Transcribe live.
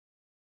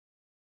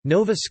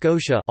Nova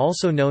Scotia,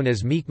 also known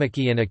as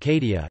Mi'kma'ki and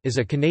Acadia, is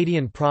a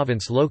Canadian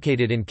province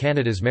located in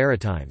Canada's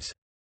Maritimes.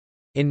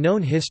 In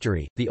known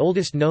history, the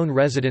oldest known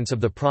residents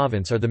of the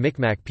province are the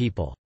Mi'kmaq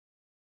people.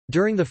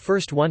 During the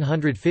first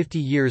 150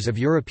 years of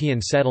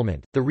European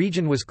settlement, the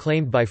region was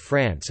claimed by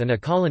France and a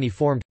colony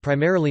formed,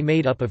 primarily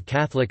made up of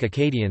Catholic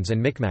Acadians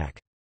and Mi'kmaq.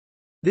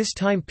 This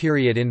time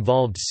period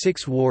involved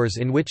 6 wars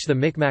in which the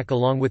Mi'kmaq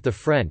along with the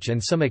French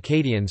and some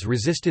Acadians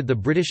resisted the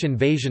British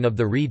invasion of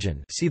the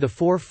region. See the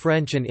 4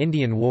 French and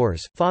Indian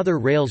Wars, Father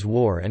Rail's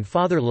War and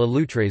Father Le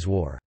Loutre's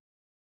War.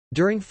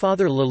 During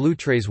Father Le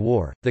Loutre's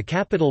War, the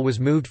capital was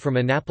moved from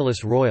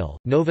Annapolis Royal,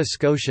 Nova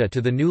Scotia to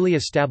the newly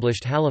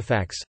established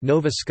Halifax,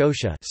 Nova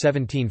Scotia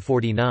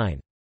 1749.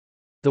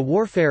 The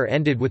warfare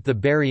ended with the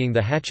burying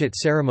the hatchet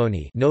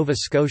ceremony, Nova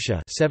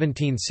Scotia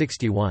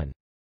 1761.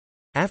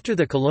 After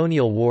the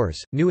colonial wars,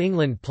 New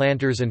England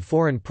planters and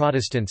foreign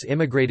Protestants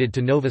immigrated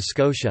to Nova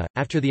Scotia.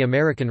 After the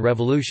American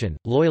Revolution,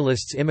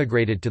 Loyalists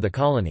immigrated to the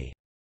colony.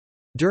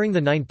 During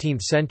the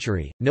 19th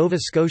century, Nova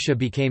Scotia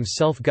became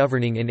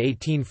self-governing in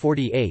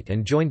 1848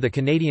 and joined the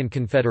Canadian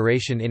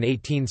Confederation in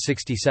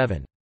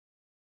 1867.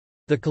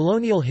 The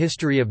colonial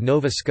history of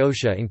Nova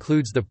Scotia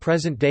includes the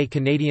present-day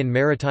Canadian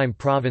Maritime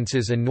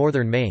Provinces and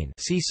northern Maine,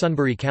 see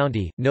Sunbury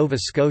County, Nova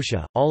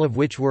Scotia, all of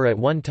which were at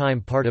one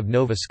time part of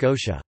Nova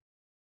Scotia.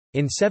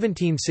 In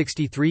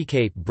 1763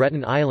 Cape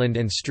Breton Island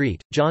and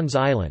St. John's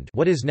Island,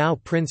 what is now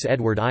Prince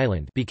Edward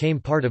Island, became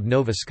part of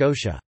Nova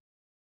Scotia.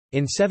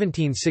 In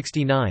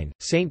 1769,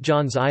 St.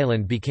 John's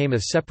Island became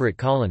a separate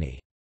colony.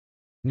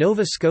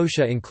 Nova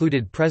Scotia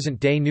included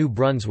present-day New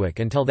Brunswick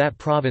until that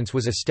province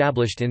was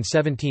established in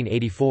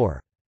 1784.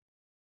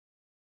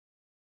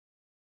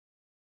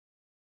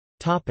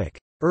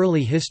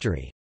 Early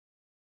history.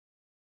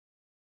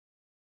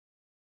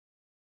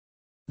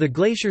 The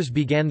glaciers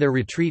began their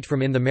retreat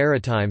from in the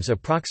Maritimes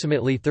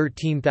approximately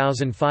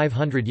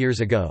 13,500 years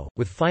ago,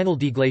 with final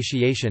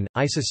deglaciation,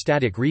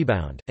 isostatic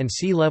rebound, and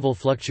sea level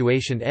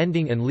fluctuation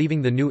ending and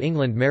leaving the New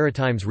England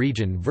Maritimes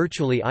region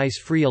virtually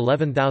ice-free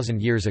 11,000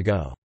 years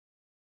ago.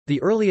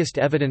 The earliest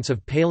evidence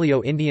of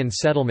Paleo-Indian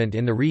settlement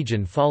in the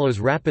region follows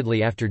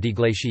rapidly after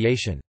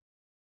deglaciation.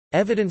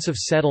 Evidence of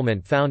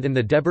settlement found in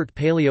the Debert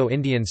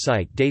Paleo-Indian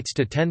site dates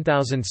to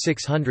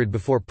 10,600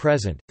 before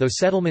present, though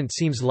settlement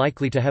seems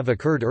likely to have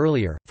occurred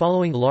earlier,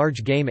 following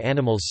large game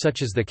animals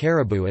such as the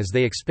caribou as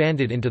they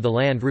expanded into the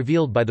land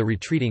revealed by the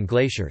retreating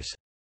glaciers.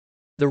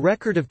 The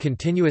record of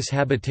continuous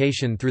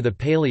habitation through the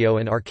Paleo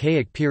and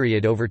Archaic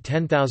period over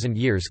 10,000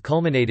 years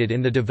culminated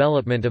in the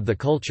development of the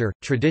culture,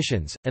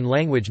 traditions, and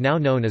language now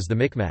known as the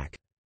Mi'kmaq.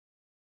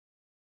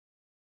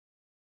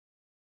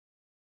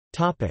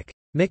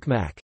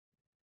 Mi'kmaq.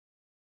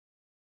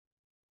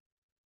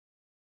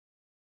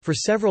 For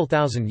several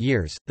thousand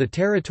years, the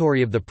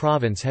territory of the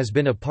province has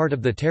been a part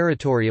of the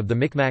territory of the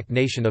Mi'kmaq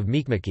nation of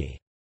Mi'kma'ki.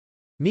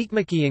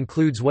 Mi'kma'ki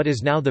includes what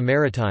is now the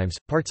Maritimes,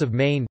 parts of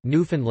Maine,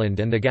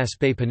 Newfoundland and the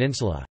Gaspé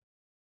Peninsula.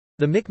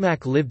 The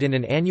Mi'kmaq lived in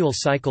an annual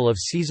cycle of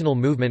seasonal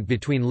movement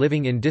between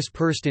living in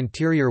dispersed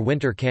interior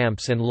winter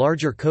camps and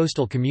larger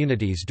coastal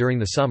communities during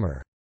the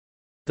summer.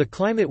 The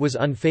climate was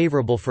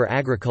unfavorable for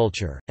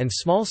agriculture, and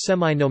small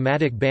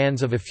semi-nomadic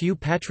bands of a few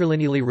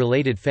patrilineally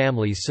related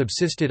families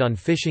subsisted on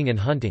fishing and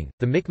hunting.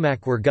 The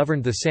Mi'kmaq were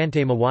governed the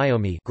Sante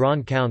Mawiomi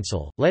Grand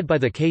Council, led by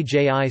the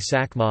Kji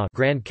Sakma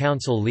Grand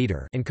Council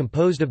leader, and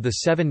composed of the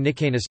 7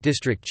 Nikanas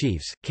district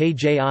chiefs,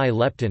 Kji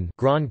Lepton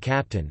Grand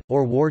Captain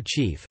or War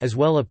Chief, as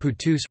well as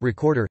Putus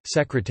Recorder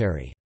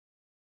Secretary.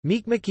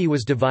 Mi'kma'ki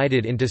was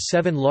divided into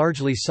 7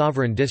 largely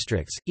sovereign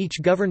districts,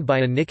 each governed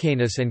by a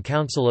Nikanas and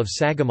council of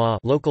Sagama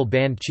local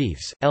band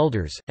chiefs,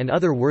 elders, and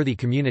other worthy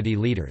community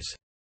leaders.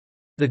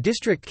 The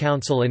district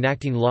council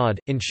enacting law,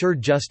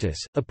 ensured justice,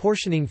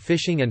 apportioning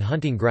fishing and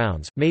hunting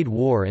grounds, made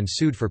war and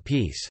sued for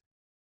peace.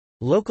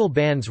 Local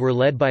bands were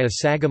led by a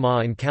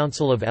Sagama and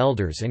council of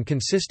elders and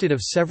consisted of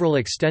several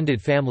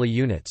extended family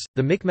units.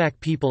 The Mi'kmaq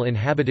people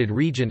inhabited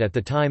region at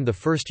the time the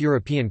first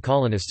European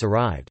colonists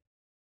arrived.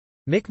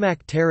 Mi'kmaq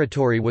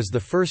territory was the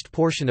first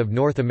portion of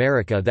North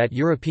America that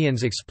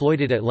Europeans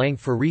exploited at length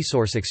for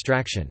resource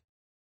extraction.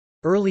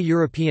 Early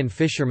European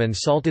fishermen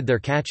salted their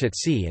catch at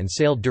sea and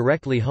sailed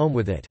directly home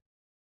with it.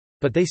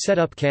 But they set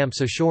up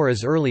camps ashore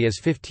as early as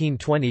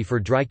 1520 for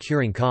dry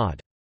curing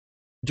cod.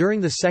 During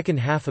the second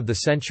half of the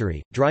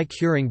century, dry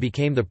curing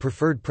became the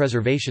preferred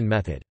preservation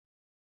method.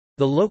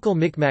 The local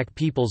Mi'kmaq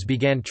peoples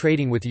began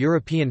trading with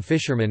European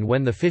fishermen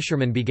when the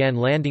fishermen began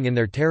landing in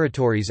their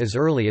territories as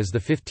early as the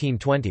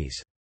 1520s.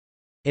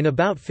 In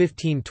about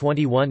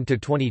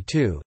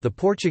 1521–22, the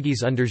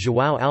Portuguese under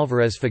João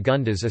Álvares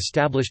Fagundes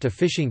established a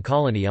fishing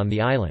colony on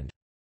the island.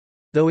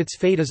 Though its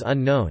fate is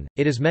unknown,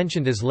 it is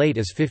mentioned as late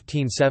as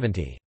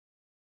 1570.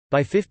 By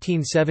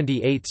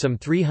 1578 some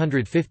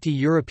 350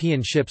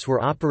 European ships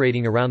were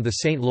operating around the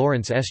St.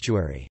 Lawrence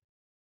estuary.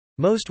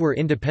 Most were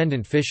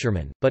independent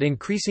fishermen, but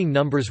increasing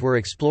numbers were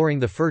exploring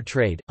the fur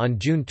trade. On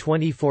June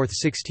 24,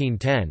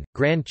 1610,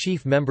 Grand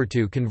Chief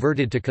Membertou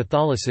converted to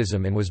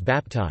Catholicism and was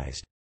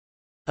baptized.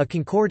 A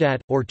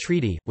concordat, or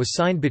treaty, was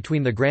signed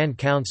between the Grand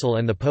Council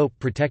and the Pope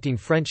protecting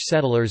French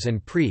settlers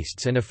and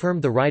priests and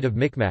affirmed the right of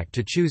Micmac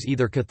to choose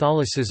either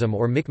Catholicism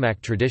or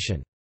Micmac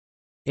tradition.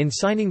 In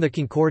signing the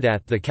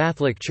concordat, the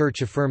Catholic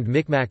Church affirmed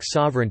Micmac's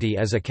sovereignty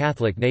as a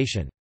Catholic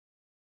nation.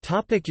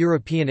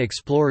 European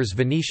explorers.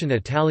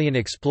 Venetian-Italian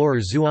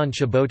explorer Juan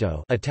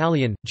Caboto,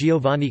 Italian,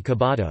 Giovanni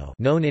Caboto,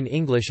 known in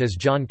English as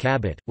John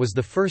Cabot, was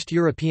the first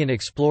European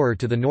explorer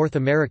to the North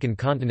American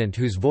continent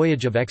whose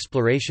voyage of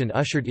exploration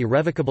ushered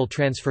irrevocable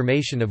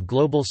transformation of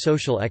global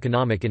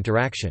social-economic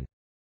interaction.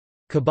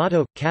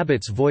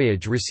 Cabot's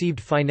voyage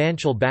received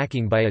financial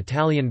backing by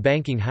Italian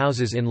banking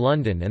houses in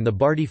London and the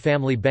Bardi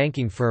family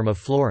banking firm of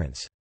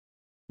Florence.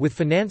 With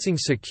financing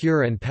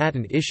secure and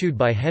patent issued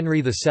by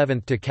Henry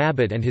VII to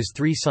Cabot and his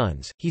 3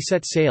 sons, he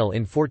set sail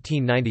in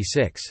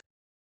 1496.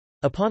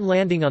 Upon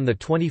landing on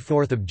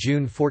 24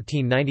 June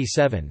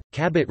 1497,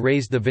 Cabot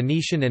raised the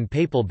Venetian and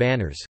Papal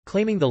banners,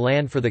 claiming the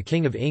land for the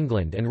King of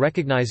England and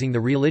recognizing the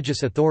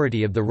religious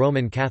authority of the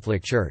Roman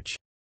Catholic Church.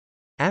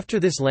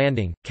 After this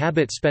landing,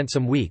 Cabot spent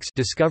some weeks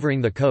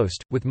discovering the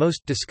coast, with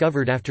most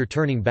discovered after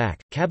turning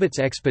back. Cabot's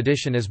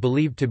expedition is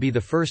believed to be the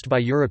first by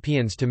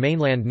Europeans to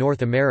mainland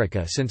North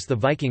America since the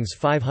Vikings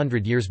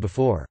 500 years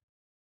before.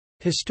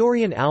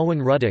 Historian Alwyn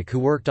Ruddock, who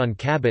worked on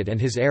Cabot and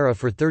his era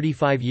for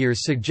 35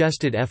 years,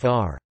 suggested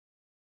Fr.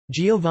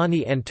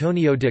 Giovanni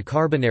Antonio de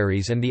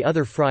Carbonaries and the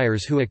other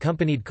friars who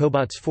accompanied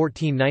Cabot's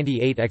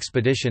 1498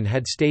 expedition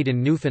had stayed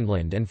in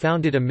Newfoundland and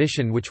founded a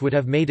mission which would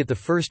have made it the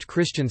first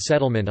Christian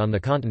settlement on the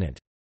continent.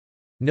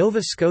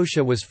 Nova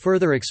Scotia was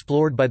further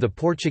explored by the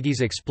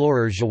Portuguese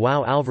explorer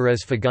João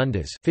Álvares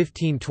Fagundes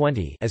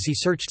 (1520) as he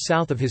searched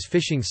south of his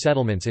fishing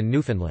settlements in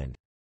Newfoundland.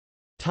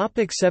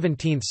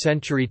 17th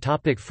century.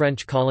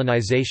 French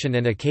colonization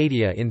and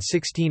Acadia. In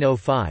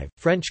 1605,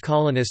 French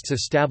colonists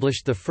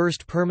established the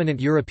first permanent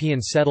European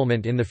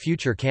settlement in the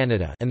future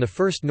Canada and the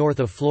first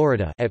north of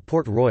Florida at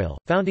Port Royal,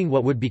 founding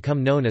what would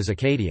become known as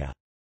Acadia.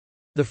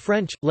 The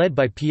French, led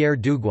by Pierre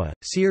Duguay,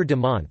 Sieur de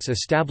Monts,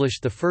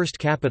 established the first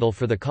capital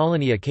for the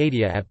colony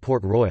Acadia at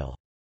Port Royal.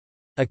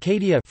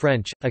 Acadia,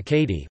 French,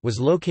 Acadie, was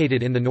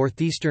located in the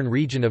northeastern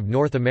region of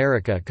North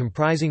America,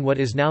 comprising what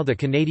is now the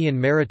Canadian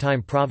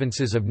maritime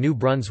provinces of New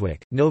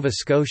Brunswick, Nova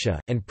Scotia,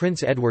 and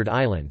Prince Edward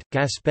Island,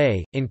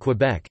 Gaspé, in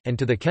Quebec, and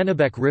to the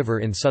Kennebec River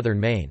in southern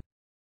Maine.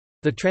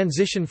 The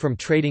transition from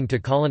trading to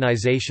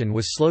colonization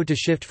was slow to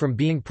shift from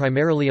being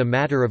primarily a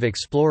matter of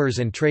explorers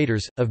and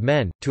traders, of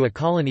men, to a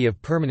colony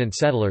of permanent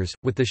settlers,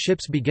 with the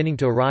ships beginning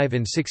to arrive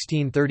in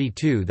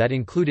 1632 that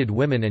included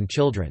women and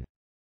children.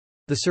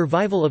 The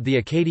survival of the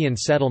Acadian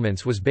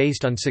settlements was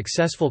based on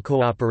successful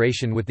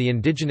cooperation with the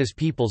indigenous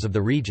peoples of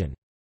the region.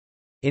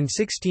 In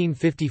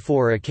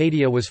 1654,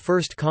 Acadia was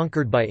first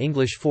conquered by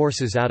English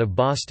forces out of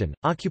Boston,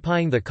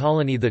 occupying the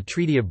colony. The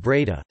Treaty of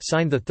Breda,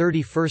 signed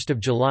 31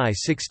 July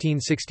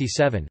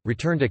 1667,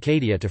 returned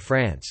Acadia to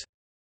France.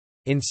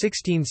 In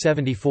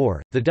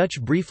 1674, the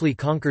Dutch briefly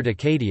conquered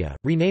Acadia,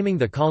 renaming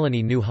the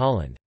colony New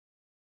Holland.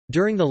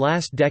 During the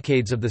last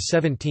decades of the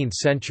 17th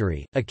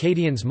century,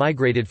 Acadians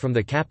migrated from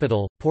the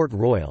capital, Port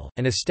Royal,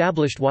 and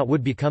established what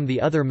would become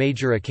the other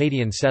major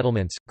Acadian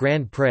settlements,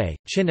 Grand Pré,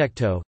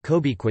 Chignecto,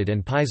 Cobequid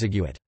and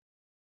Paysaguit.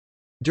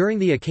 During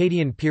the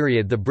Acadian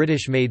period, the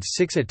British made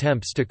 6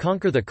 attempts to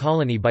conquer the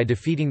colony by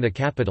defeating the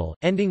capital,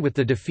 ending with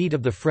the defeat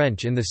of the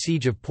French in the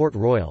Siege of Port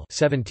Royal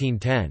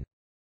 1710.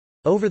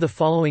 Over the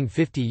following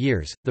 50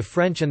 years, the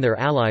French and their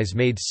allies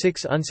made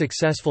 6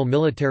 unsuccessful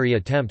military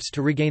attempts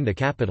to regain the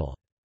capital.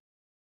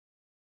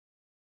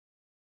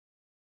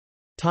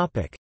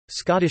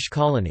 Scottish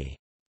colony.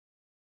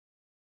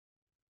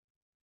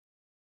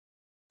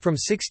 From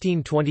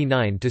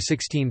 1629 to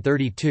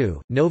 1632,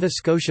 Nova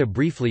Scotia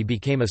briefly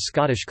became a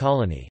Scottish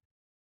colony.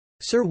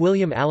 Sir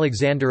William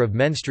Alexander of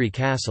Menstrie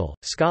Castle,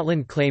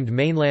 Scotland claimed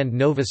mainland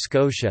Nova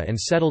Scotia and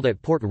settled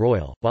at Port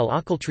Royal, while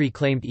Ochiltree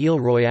claimed Ile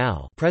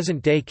Royale,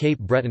 present-day Cape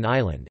Breton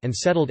Island, and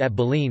settled at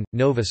Baleine,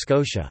 Nova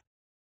Scotia.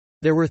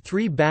 There were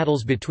 3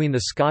 battles between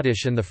the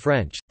Scottish and the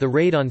French: the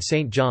Raid on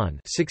St. John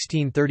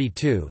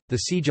 (1632), the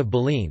Siege of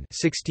Baleine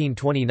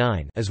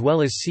 (1629), as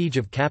well as Siege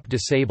of Cap de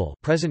Sable,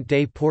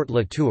 present-day Port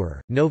La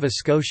Tour, Nova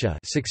Scotia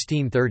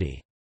 (1630).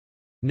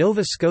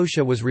 Nova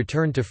Scotia was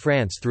returned to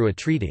France through a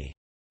treaty.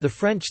 The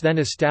French then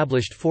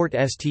established Fort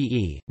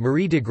Ste.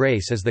 Marie de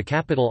Grace as the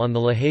capital on the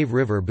Le Have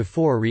River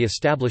before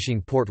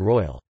re-establishing Port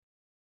Royal.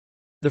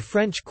 The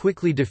French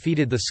quickly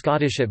defeated the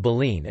Scottish at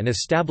Baleine and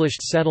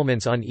established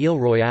settlements on Ile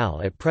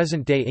Royale at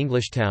present-day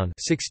Englishtown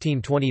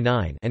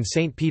 (1629) and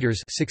St.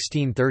 Peter's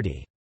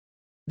 (1630).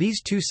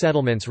 These 2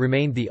 settlements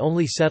remained the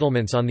only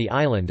settlements on the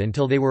island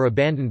until they were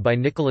abandoned by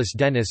Nicholas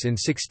Dennis in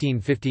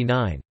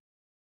 1659.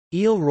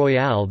 Ile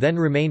Royale then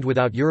remained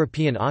without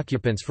European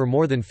occupants for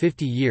more than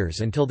 50 years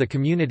until the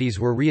communities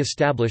were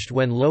re-established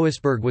when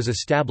Louisbourg was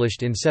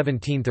established in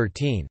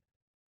 1713.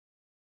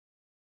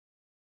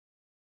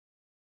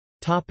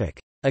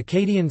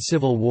 Acadian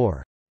Civil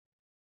War.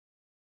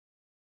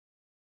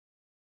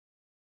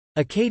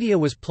 Acadia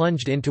was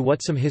plunged into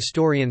what some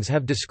historians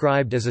have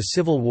described as a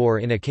civil war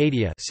in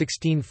Acadia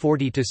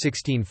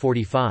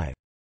 1640–1645.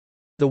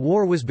 The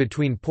war was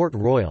between Port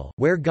Royal,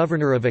 where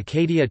Governor of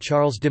Acadia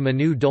Charles de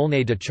Menou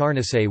d'Aulnay de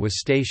Charnisay was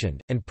stationed,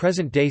 and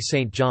present-day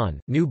Saint John,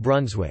 New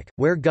Brunswick,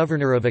 where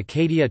Governor of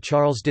Acadia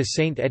Charles de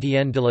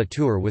Saint-Étienne de La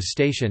Tour was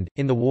stationed.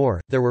 In the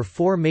war, there were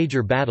four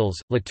major battles.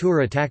 La Tour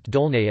attacked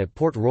d'Aulnay at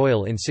Port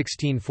Royal in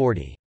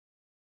 1640.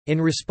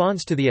 In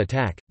response to the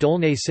attack,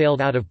 d'Aulnay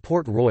sailed out of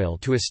Port Royal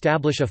to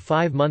establish a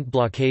 5-month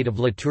blockade of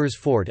La Tour's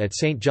fort at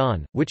Saint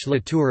John, which La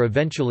Tour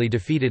eventually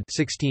defeated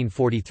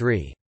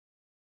 1643.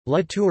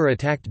 La Tour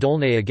attacked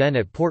d'Aulnay again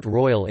at Port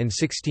Royal in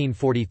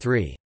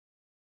 1643.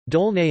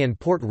 D'Aulnay and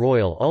Port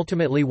Royal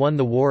ultimately won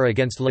the war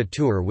against La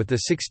Tour with the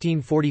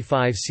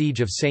 1645 siege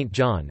of Saint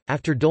John.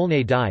 After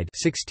d'Aulnay died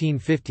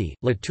 1650,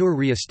 La Tour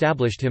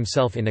re-established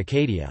himself in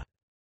Acadia.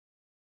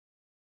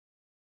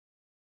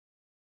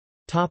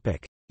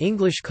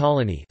 English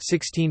colony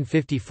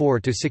 1654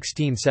 to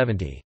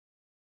 1670.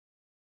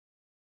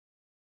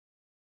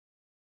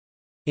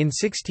 In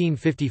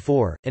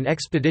 1654, an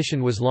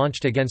expedition was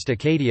launched against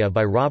Acadia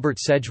by Robert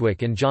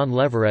Sedgwick and John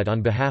Leverett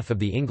on behalf of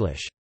the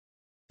English.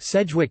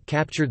 Sedgwick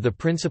captured the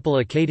principal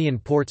Acadian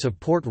ports of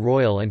Port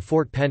Royal and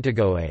Fort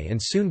Pentagoet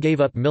and soon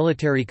gave up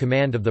military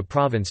command of the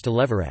province to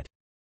Leverett.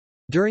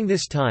 During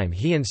this time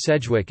he and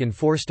Sedgwick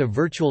enforced a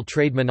virtual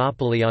trade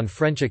monopoly on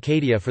French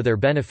Acadia for their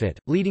benefit,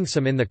 leading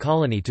some in the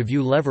colony to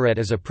view Leverett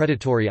as a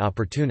predatory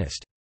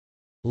opportunist.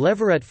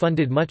 Leverett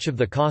funded much of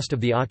the cost of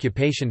the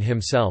occupation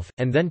himself,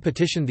 and then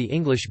petitioned the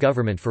English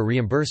government for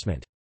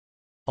reimbursement.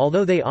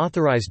 Although they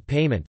authorized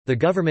payment, the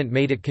government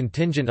made it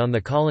contingent on the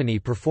colony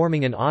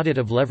performing an audit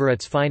of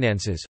Leverett's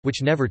finances,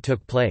 which never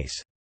took place.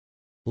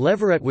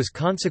 Leverett was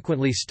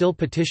consequently still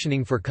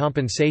petitioning for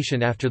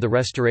compensation after the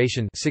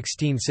Restoration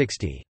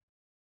 1660.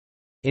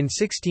 In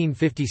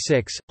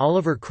 1656,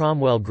 Oliver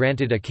Cromwell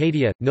granted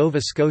Acadia,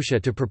 Nova Scotia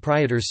to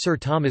proprietors Sir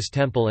Thomas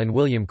Temple and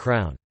William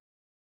Crown.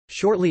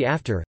 Shortly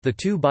after, the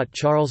two bought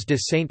Charles de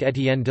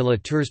Saint-Étienne de La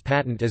Tour's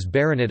patent as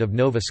Baronet of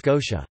Nova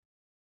Scotia.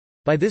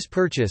 By this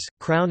purchase,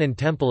 Crown and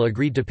Temple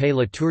agreed to pay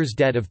La Tour's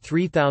debt of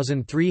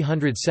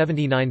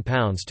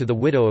 £3,379 to the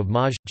widow of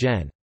Maj.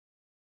 Gen.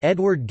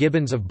 Edward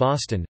Gibbons of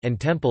Boston, and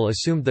Temple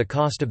assumed the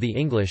cost of the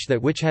English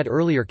that which had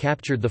earlier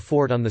captured the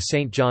fort on the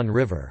St. John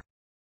River.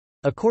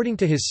 According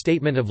to his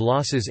statement of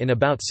losses in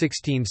about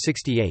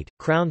 1668,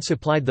 Crown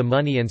supplied the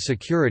money and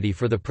security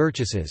for the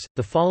purchases.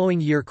 The following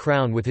year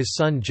Crown with his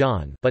son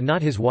John, but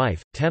not his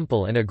wife,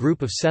 Temple, and a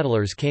group of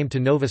settlers came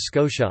to Nova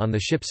Scotia on the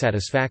ship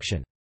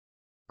Satisfaction.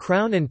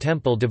 Crown and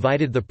Temple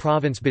divided the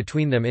province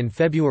between them in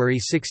February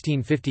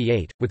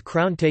 1658, with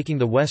Crown taking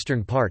the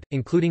western part,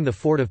 including the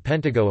fort of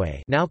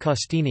Pentagoet, now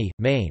Costini,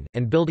 Maine,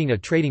 and building a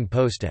trading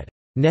post at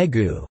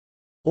Negu,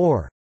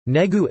 or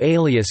Negu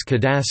alias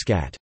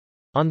Kadaskat,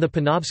 on the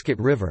Penobscot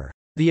River.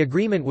 The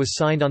agreement was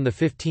signed on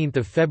 15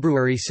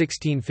 February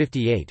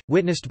 1658,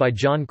 witnessed by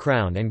John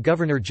Crown and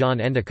Governor John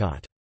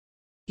Endicott.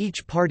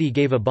 Each party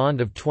gave a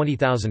bond of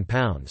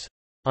 £20,000.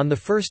 On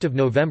 1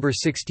 November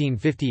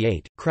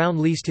 1658,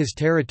 Crown leased his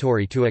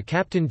territory to a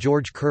Captain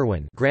George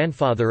Kerwin,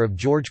 grandfather of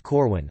George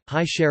Corwin,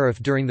 High Sheriff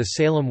during the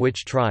Salem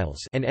witch trials,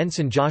 and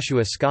Ensign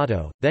Joshua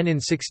Scotto. Then in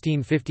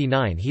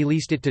 1659 he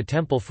leased it to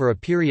Temple for a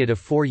period of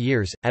 4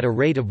 years, at a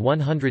rate of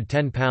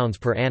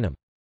 £110 per annum.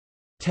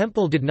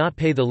 Temple did not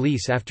pay the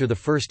lease after the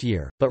first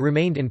year, but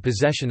remained in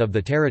possession of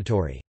the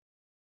territory.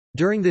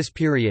 During this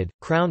period,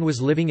 Crown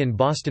was living in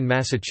Boston,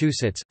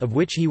 Massachusetts, of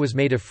which he was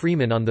made a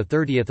freeman on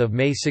 30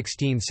 May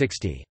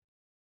 1660.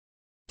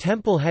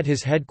 Temple had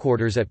his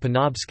headquarters at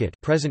Penobscot,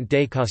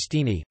 present-day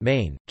Costini,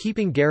 Maine,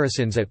 keeping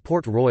garrisons at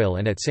Port Royal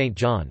and at St.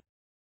 John.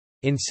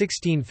 In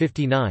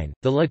 1659,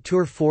 the La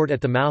Tour fort at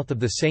the mouth of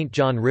the St.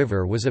 John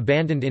River was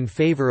abandoned in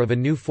favor of a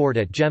new fort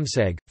at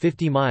Jemseg,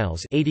 50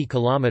 miles 80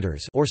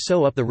 kilometers or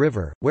so up the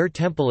river, where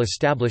Temple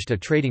established a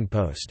trading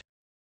post.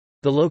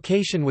 The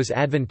location was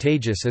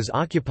advantageous as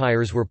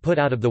occupiers were put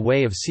out of the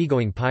way of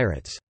seagoing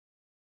pirates.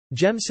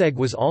 Jemseg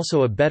was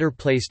also a better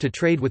place to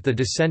trade with the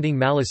descending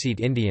Maliseet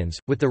Indians.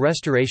 With the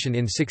Restoration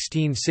in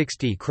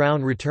 1660,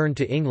 Crown returned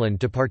to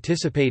England to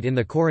participate in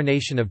the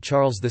coronation of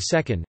Charles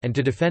II, and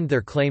to defend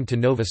their claim to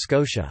Nova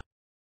Scotia.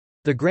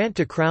 The grant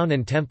to Crown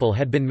and Temple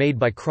had been made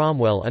by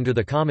Cromwell under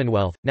the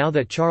Commonwealth. Now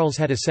that Charles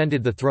had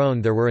ascended the throne,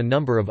 there were a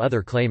number of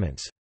other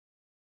claimants.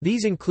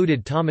 These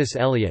included Thomas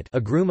Eliot, a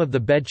groom of the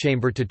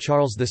bedchamber to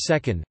Charles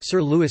II, Sir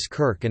Lewis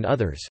Kirke and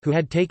others who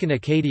had taken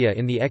Acadia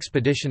in the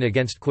expedition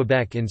against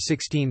Quebec in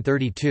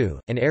 1632,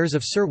 and heirs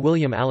of Sir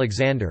William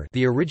Alexander,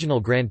 the original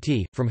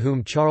grantee, from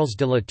whom Charles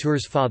de La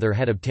Tour's father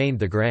had obtained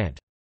the grant.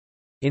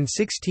 In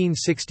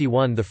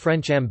 1661 the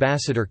French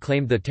ambassador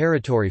claimed the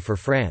territory for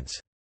France.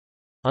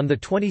 On the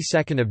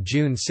 22nd of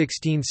June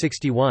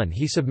 1661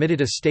 he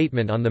submitted a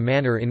statement on the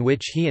manner in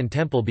which he and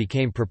Temple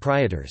became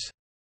proprietors.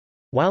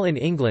 While in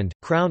England,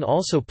 Crown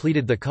also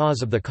pleaded the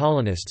cause of the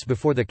colonists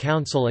before the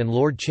Council and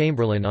Lord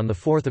Chamberlain on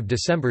 4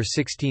 December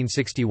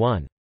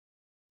 1661.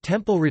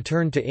 Temple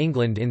returned to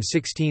England in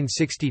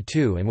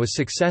 1662 and was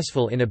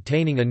successful in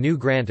obtaining a new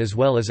grant as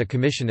well as a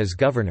commission as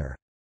governor.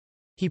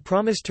 He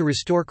promised to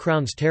restore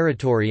Crown's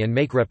territory and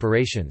make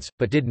reparations,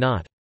 but did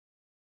not.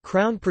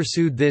 Crown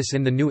pursued this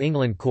in the New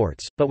England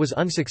courts, but was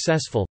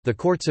unsuccessful, the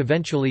courts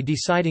eventually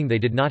deciding they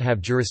did not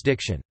have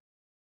jurisdiction.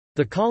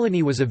 The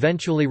colony was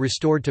eventually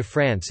restored to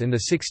France in the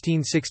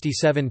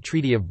 1667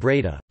 Treaty of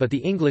Breda, but the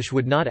English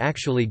would not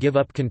actually give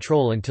up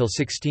control until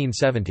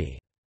 1670.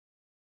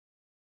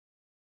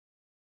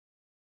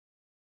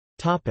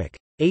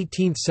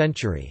 18th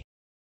century.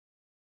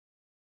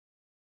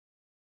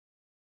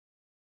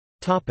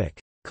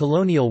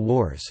 Colonial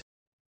wars.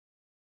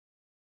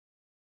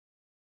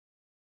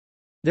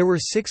 There were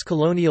 6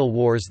 colonial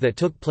wars that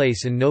took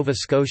place in Nova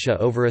Scotia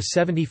over a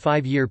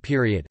 75-year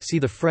period, see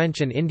the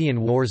French and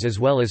Indian Wars, as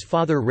well as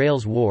Father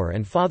Rail's War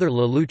and Father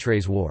Le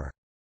Loutre's War.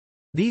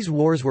 These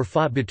wars were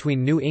fought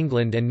between New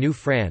England and New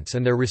France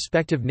and their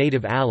respective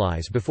native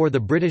allies before the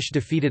British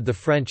defeated the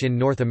French in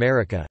North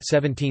America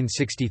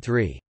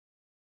 1763.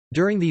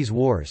 During these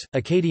wars,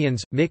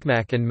 Acadians,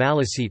 Micmac and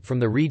Malecite from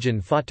the region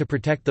fought to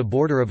protect the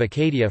border of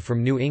Acadia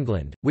from New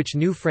England, which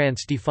New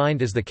France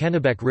defined as the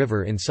Kennebec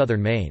River in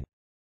southern Maine.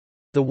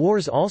 The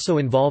wars also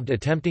involved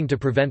attempting to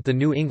prevent the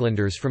New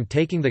Englanders from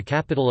taking the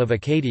capital of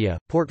Acadia,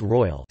 Port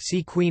Royal,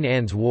 see Queen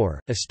Anne's War,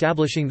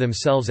 establishing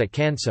themselves at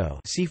Canso,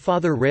 see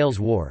Father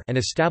Rail's War, and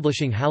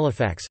establishing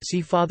Halifax,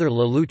 see Father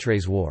Le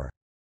Loutre's War.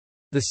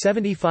 The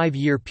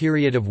 75-year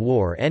period of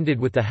war ended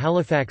with the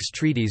Halifax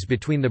treaties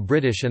between the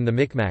British and the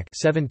Micmac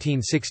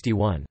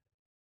 1761.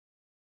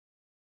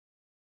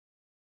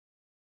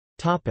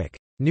 Topic: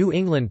 New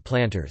England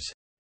planters.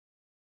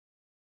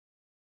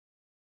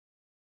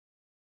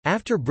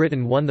 After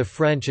Britain won the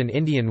French and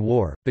Indian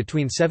War,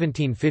 between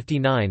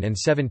 1759 and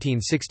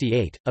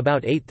 1768,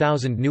 about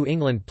 8,000 New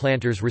England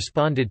planters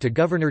responded to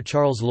Governor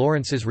Charles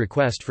Lawrence's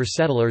request for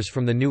settlers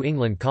from the New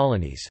England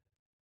colonies.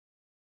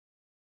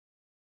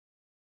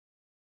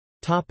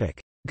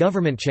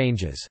 Government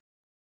changes.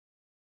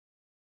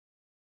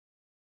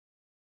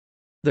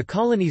 The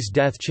colony's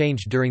death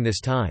changed during this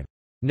time.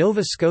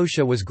 Nova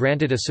Scotia was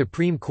granted a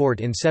Supreme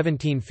Court in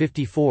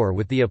 1754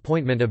 with the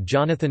appointment of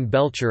Jonathan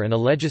Belcher and a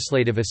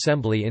Legislative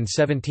Assembly in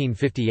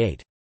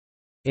 1758.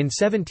 In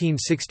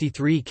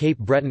 1763 Cape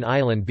Breton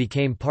Island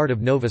became part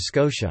of Nova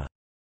Scotia.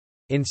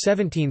 In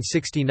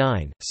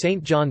 1769,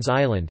 St. John's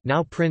Island,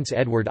 now Prince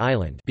Edward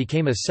Island,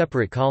 became a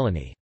separate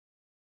colony.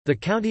 The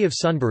county of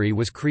Sunbury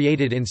was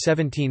created in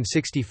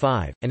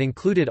 1765, and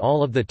included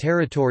all of the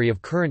territory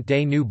of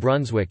current-day New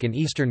Brunswick and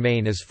eastern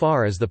Maine as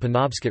far as the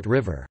Penobscot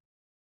River.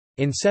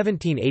 In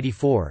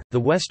 1784, the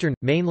western,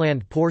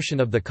 mainland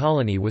portion of the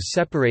colony was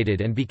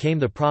separated and became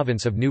the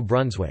province of New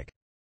Brunswick.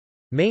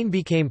 Maine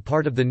became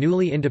part of the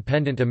newly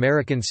independent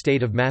American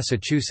state of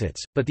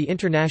Massachusetts, but the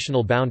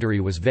international boundary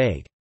was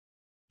vague.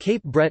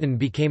 Cape Breton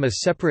became a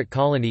separate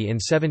colony in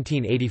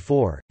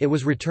 1784, it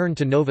was returned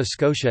to Nova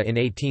Scotia in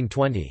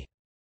 1820.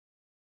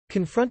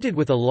 Confronted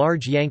with a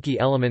large Yankee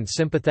element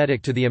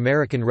sympathetic to the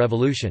American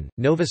Revolution,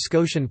 Nova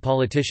Scotian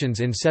politicians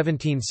in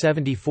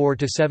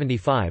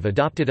 1774–75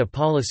 adopted a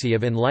policy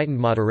of enlightened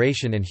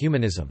moderation and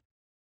humanism.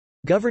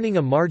 Governing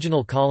a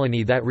marginal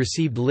colony that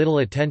received little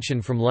attention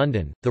from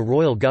London, the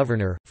royal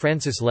governor,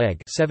 Francis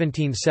Legge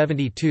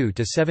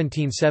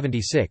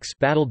 (1772–1776),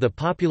 battled the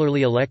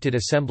popularly elected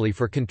assembly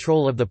for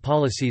control of the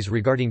policies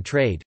regarding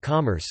trade,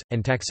 commerce,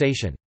 and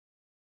taxation.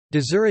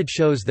 Deserted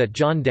shows that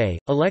John Day,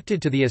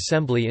 elected to the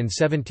Assembly in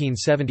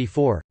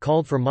 1774,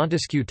 called for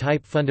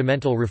Montesquieu-type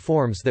fundamental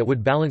reforms that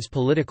would balance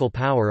political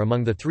power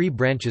among the 3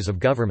 branches of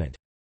government.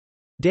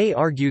 Day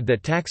argued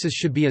that taxes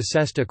should be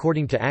assessed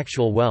according to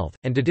actual wealth,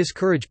 and to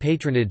discourage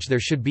patronage there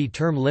should be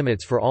term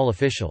limits for all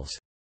officials.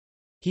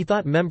 He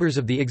thought members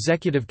of the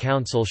Executive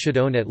Council should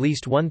own at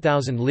least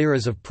 1,000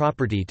 liras of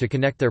property to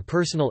connect their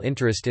personal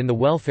interest in the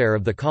welfare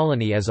of the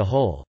colony as a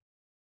whole.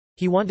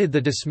 He wanted the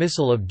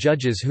dismissal of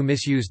judges who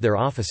misused their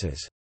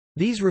offices.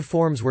 These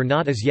reforms were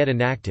not as yet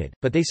enacted,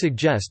 but they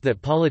suggest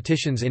that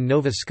politicians in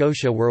Nova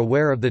Scotia were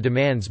aware of the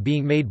demands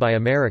being made by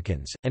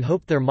Americans, and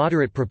hoped their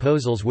moderate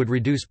proposals would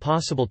reduce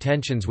possible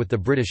tensions with the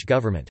British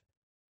government.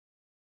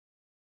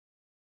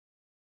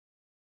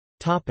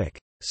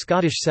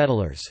 Scottish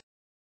settlers.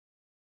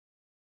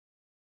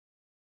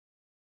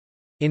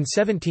 In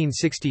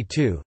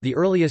 1762, the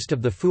earliest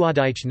of the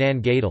Fuadhaich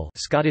nan Gaedhel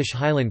Scottish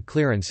Highland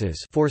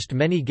clearances forced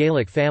many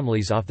Gaelic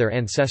families off their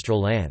ancestral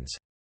lands.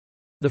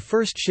 The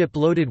first ship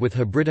loaded with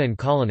Hebridean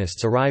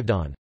colonists arrived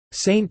on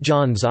St.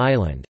 John's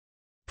Island,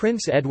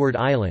 Prince Edward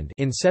Island,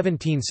 in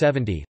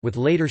 1770, with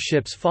later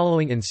ships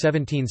following in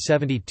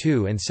 1772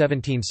 and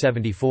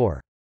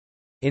 1774.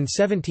 In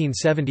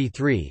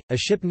 1773, a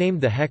ship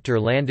named the Hector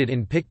landed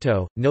in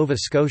Pictou, Nova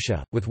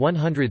Scotia, with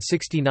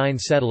 169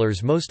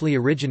 settlers mostly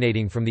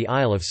originating from the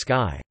Isle of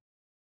Skye.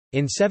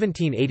 In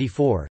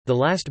 1784, the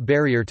last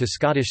barrier to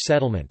Scottish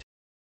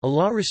settlement—a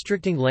law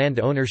restricting land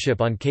ownership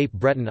on Cape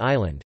Breton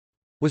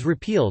Island—was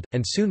repealed,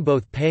 and soon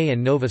both Pei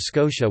and Nova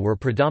Scotia were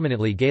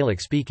predominantly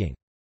Gaelic-speaking.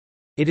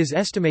 It is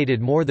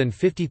estimated more than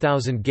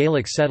 50,000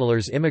 Gaelic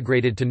settlers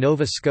immigrated to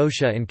Nova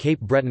Scotia and Cape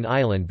Breton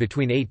Island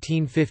between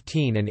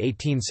 1815 and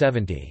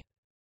 1870.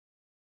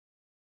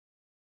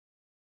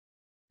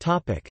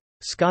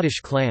 Scottish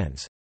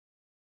clans.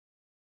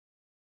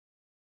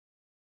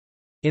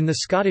 In the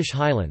Scottish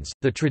Highlands,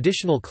 the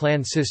traditional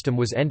clan system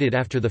was ended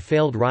after the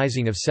failed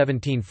Rising of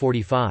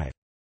 1745.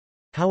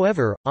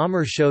 However,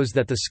 Amr shows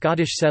that the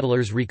Scottish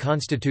settlers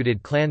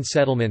reconstituted clan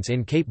settlements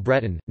in Cape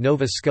Breton,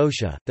 Nova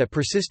Scotia, that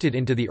persisted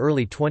into the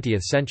early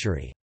 20th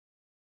century.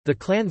 The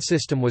clan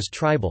system was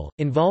tribal,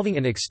 involving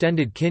an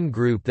extended kin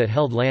group that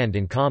held land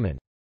in common.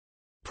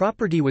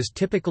 Property was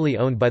typically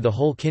owned by the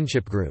whole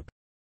kinship group.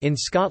 In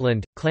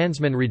Scotland,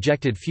 clansmen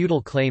rejected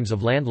feudal claims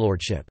of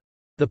landlordship.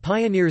 The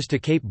pioneers to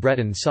Cape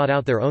Breton sought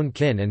out their own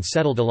kin and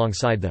settled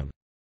alongside them.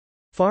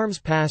 Farms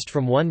passed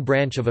from one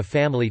branch of a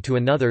family to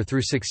another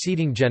through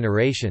succeeding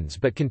generations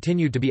but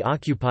continued to be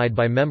occupied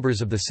by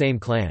members of the same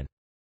clan.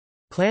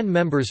 Clan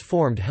members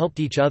formed helped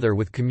each other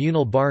with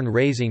communal barn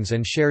raisings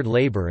and shared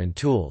labor and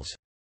tools.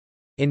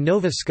 In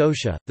Nova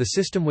Scotia, the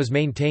system was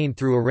maintained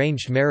through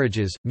arranged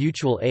marriages,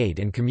 mutual aid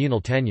and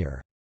communal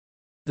tenure.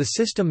 The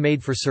system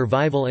made for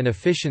survival and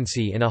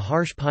efficiency in a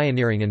harsh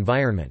pioneering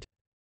environment.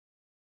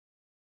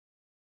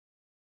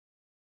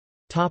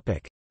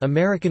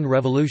 American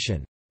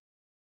Revolution.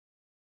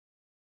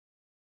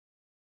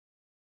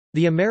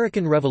 The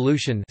American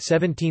Revolution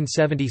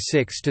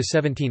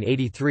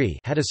 1776–1783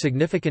 had a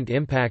significant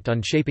impact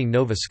on shaping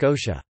Nova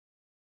Scotia.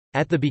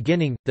 At the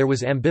beginning, there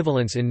was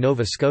ambivalence in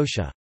Nova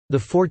Scotia, the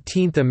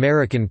 14th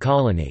American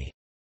colony,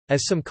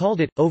 as some called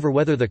it, over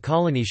whether the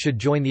colony should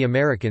join the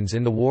Americans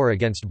in the war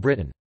against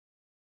Britain.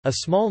 A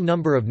small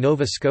number of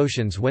Nova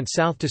Scotians went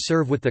south to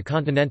serve with the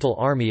Continental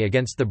Army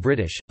against the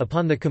British.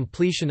 Upon the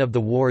completion of the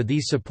war,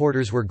 these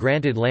supporters were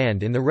granted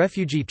land in the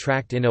refugee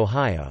tract in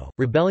Ohio.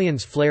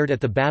 Rebellions flared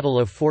at the Battle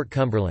of Fort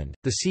Cumberland,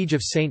 the Siege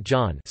of St.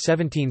 John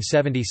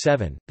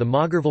 (1777), the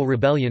Maugerville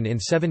Rebellion in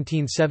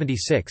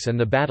 1776, and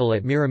the Battle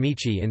at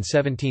Miramichi in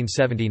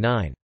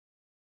 1779.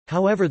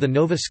 However, the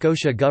Nova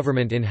Scotia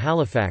government in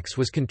Halifax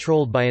was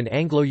controlled by an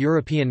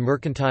Anglo-European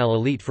mercantile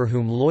elite for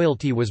whom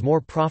loyalty was more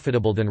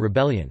profitable than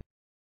rebellion.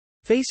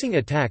 Facing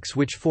attacks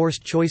which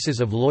forced choices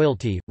of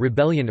loyalty,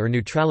 rebellion or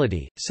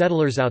neutrality,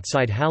 settlers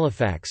outside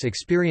Halifax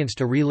experienced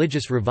a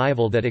religious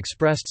revival that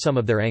expressed some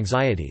of their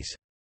anxieties.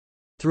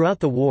 Throughout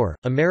the war,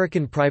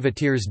 American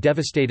privateers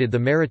devastated the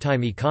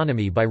maritime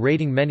economy by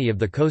raiding many of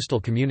the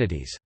coastal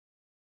communities.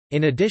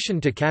 In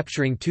addition to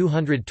capturing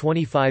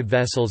 225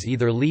 vessels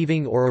either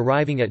leaving or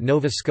arriving at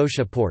Nova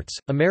Scotia ports,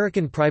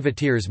 American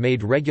privateers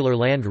made regular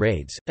land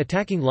raids,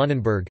 attacking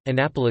Lunenburg,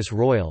 Annapolis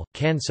Royal,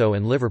 Canso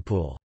and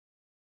Liverpool.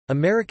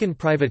 American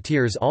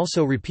privateers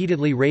also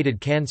repeatedly raided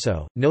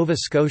Canso, Nova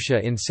Scotia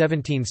in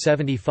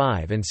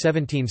 1775 and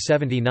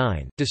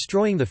 1779,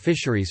 destroying the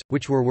fisheries,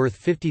 which were worth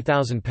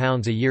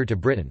 £50,000 a year to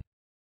Britain.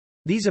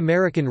 These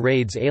American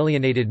raids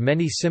alienated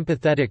many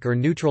sympathetic or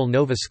neutral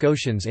Nova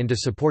Scotians into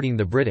supporting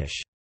the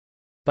British.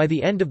 By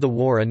the end of the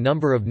war, a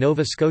number of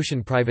Nova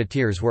Scotian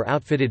privateers were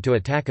outfitted to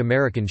attack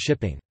American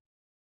shipping.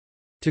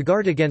 To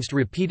guard against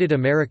repeated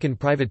American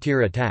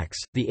privateer attacks,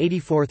 the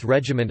 84th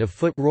Regiment of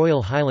Foot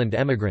Royal Highland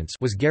Emigrants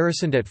was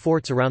garrisoned at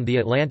forts around the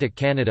Atlantic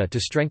Canada to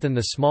strengthen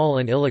the small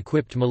and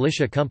ill-equipped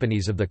militia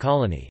companies of the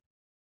colony.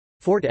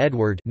 Fort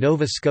Edward,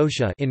 Nova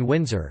Scotia in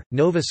Windsor,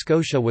 Nova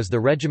Scotia was the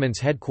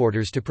regiment's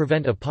headquarters to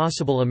prevent a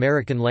possible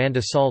American land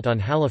assault on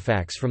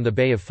Halifax from the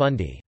Bay of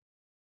Fundy.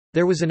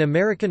 There was an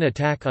American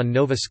attack on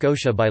Nova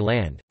Scotia by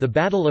land, the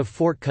Battle of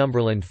Fort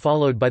Cumberland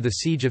followed by the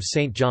Siege of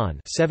St. John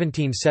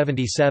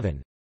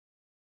 1777.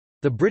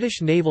 The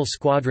British naval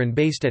squadron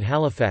based at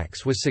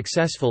Halifax was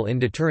successful in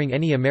deterring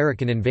any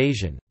American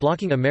invasion,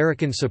 blocking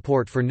American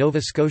support for Nova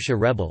Scotia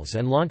rebels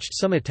and launched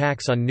some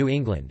attacks on New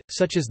England,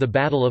 such as the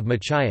Battle of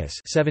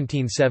Machias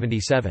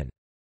 1777.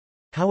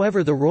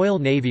 However, the Royal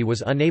Navy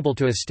was unable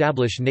to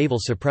establish naval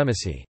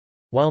supremacy.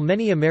 While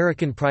many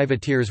American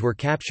privateers were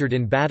captured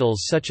in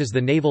battles such as the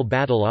naval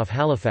battle off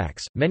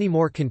Halifax, many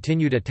more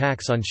continued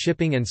attacks on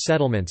shipping and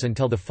settlements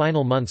until the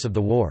final months of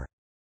the war.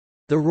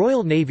 The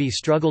Royal Navy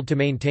struggled to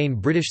maintain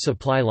British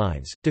supply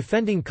lines,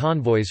 defending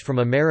convoys from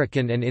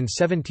American and in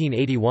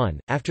 1781,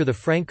 after the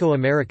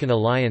Franco-American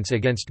alliance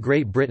against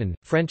Great Britain,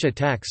 French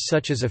attacks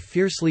such as a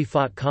fiercely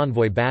fought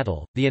convoy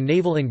battle, a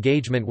naval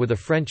engagement with a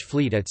French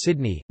fleet at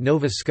Sydney,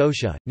 Nova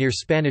Scotia, near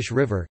Spanish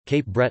River,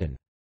 Cape Breton.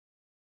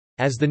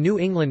 As the New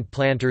England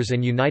planters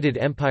and United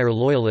Empire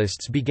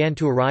Loyalists began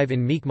to arrive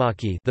in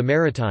Mi'kma'ki, the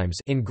Maritimes,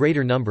 in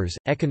greater numbers,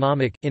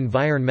 economic,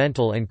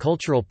 environmental and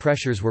cultural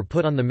pressures were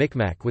put on the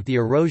Mi'kmaq with the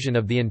erosion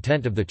of the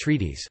intent of the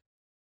treaties.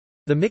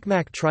 The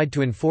Mi'kmaq tried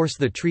to enforce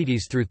the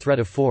treaties through threat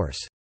of force.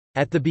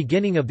 At the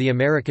beginning of the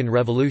American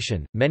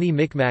Revolution, many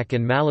Mi'kmaq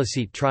and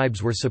Maliseet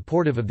tribes were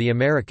supportive of the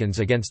Americans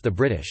against the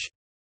British.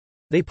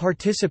 They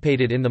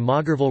participated in the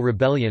Maugerville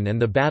Rebellion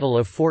and the Battle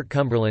of Fort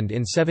Cumberland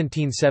in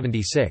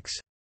 1776.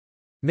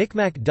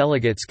 Mi'kmaq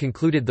delegates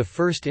concluded the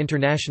first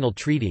international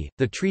treaty,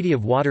 the Treaty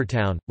of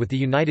Watertown, with the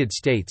United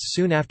States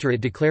soon after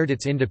it declared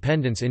its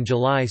independence in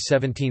July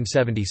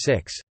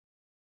 1776.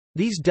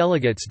 These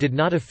delegates did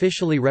not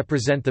officially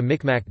represent the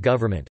Mi'kmaq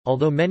government,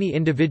 although many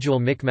individual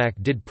Mi'kmaq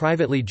did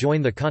privately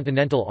join the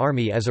Continental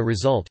Army as a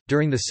result.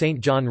 During the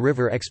St. John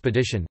River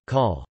Expedition,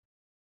 Col.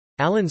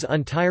 Allen's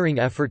untiring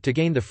effort to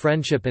gain the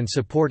friendship and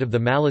support of the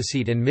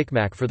Maliseet and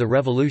Micmac for the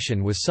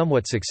revolution was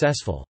somewhat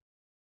successful.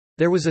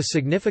 There was a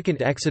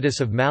significant exodus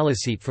of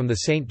Maliseet from the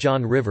St.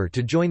 John River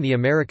to join the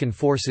American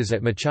forces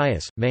at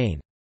Machias, Maine.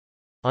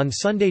 On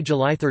Sunday,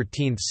 July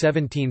 13,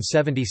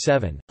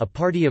 1777, a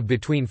party of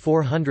between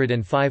 400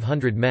 and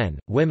 500 men,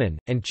 women,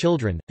 and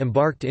children,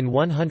 embarked in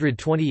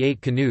 128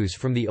 canoes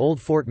from the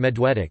old Fort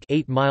Medwetic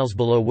 8 miles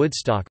below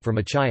Woodstock for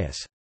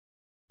Machias.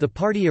 The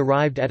party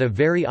arrived at a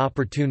very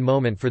opportune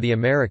moment for the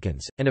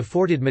Americans, and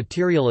afforded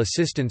material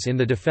assistance in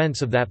the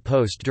defense of that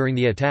post during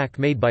the attack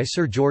made by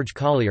Sir George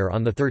Collier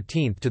on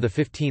 13 to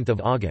 15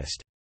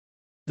 August.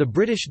 The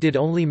British did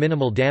only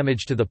minimal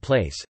damage to the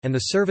place, and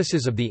the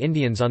services of the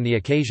Indians on the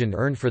occasion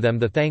earned for them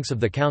the thanks of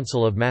the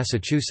Council of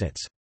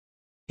Massachusetts.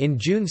 In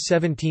June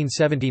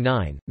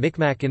 1779,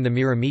 Micmac in the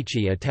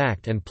Miramichi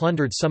attacked and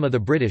plundered some of the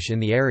British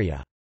in the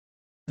area.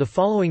 The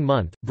following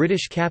month,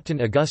 British Captain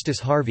Augustus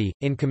Harvey,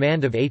 in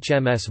command of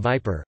HMS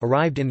Viper,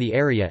 arrived in the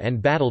area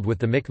and battled with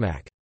the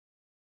Micmac.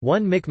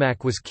 1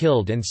 Micmac was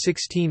killed and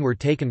 16 were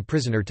taken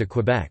prisoner to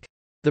Quebec.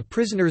 The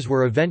prisoners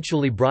were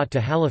eventually brought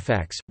to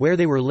Halifax, where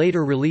they were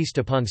later released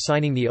upon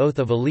signing the Oath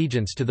of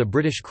Allegiance to the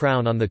British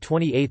Crown on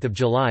 28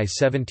 July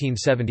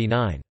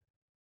 1779.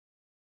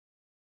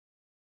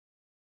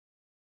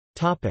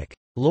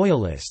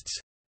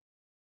 Loyalists.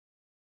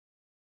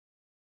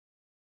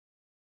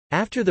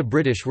 After the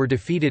British were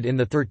defeated in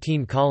the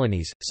 13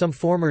 colonies, some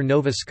former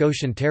Nova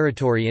Scotian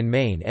territory in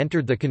Maine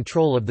entered the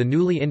control of the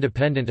newly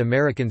independent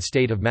American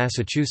state of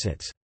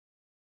Massachusetts.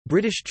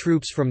 British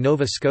troops from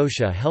Nova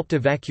Scotia helped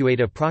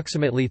evacuate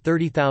approximately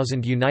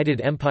 30,000 United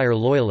Empire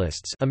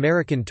Loyalists,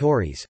 American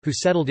Tories, who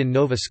settled in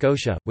Nova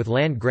Scotia, with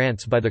land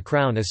grants by the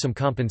Crown as some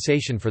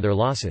compensation for their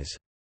losses.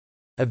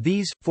 Of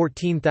these,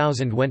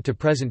 14,000 went to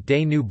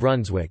present-day New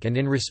Brunswick, and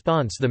in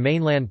response the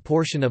mainland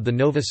portion of the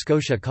Nova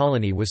Scotia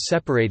colony was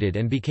separated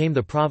and became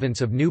the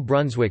province of New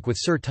Brunswick with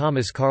Sir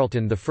Thomas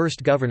Carleton the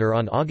first governor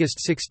on August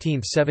 16,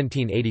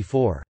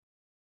 1784.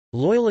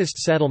 Loyalist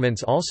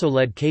settlements also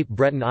led Cape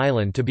Breton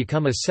Island to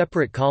become a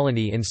separate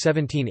colony in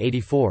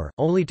 1784,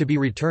 only to be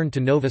returned to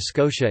Nova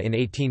Scotia in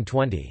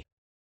 1820.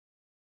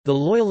 The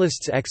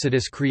Loyalists'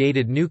 exodus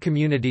created new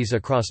communities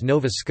across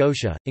Nova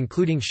Scotia,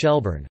 including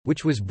Shelburne,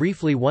 which was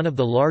briefly one of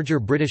the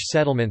larger British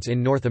settlements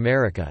in North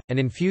America, and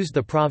infused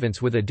the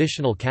province with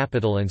additional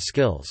capital and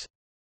skills.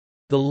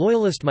 The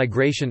Loyalist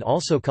migration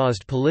also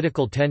caused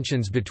political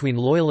tensions between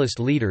Loyalist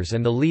leaders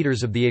and the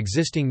leaders of the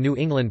existing New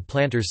England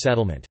planters'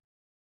 settlement.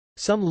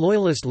 Some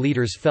Loyalist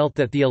leaders felt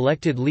that the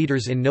elected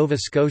leaders in Nova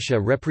Scotia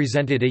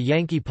represented a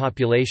Yankee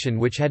population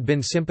which had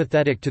been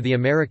sympathetic to the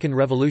American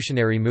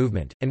Revolutionary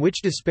movement, and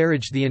which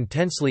disparaged the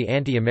intensely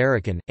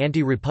anti-American,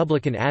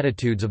 anti-Republican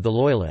attitudes of the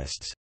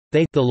Loyalists.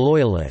 They, the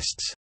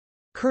Loyalists,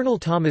 Colonel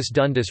Thomas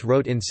Dundas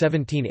wrote in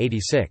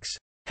 1786,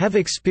 have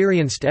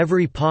experienced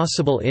every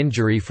possible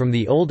injury from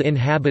the old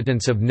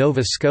inhabitants of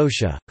Nova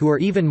Scotia, who are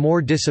even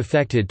more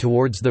disaffected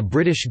towards the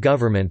British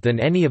government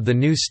than any of the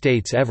new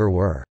states ever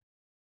were.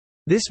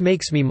 This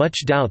makes me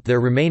much doubt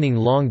their remaining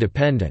long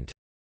dependent.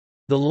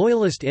 The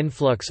Loyalist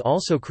influx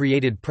also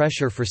created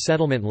pressure for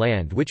settlement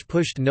land, which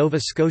pushed Nova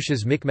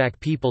Scotia's Micmac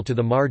people to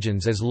the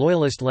margins as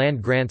Loyalist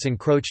land grants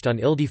encroached on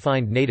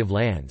ill-defined native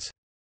lands.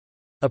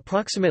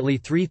 Approximately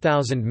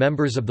 3,000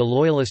 members of the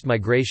Loyalist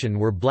migration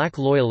were black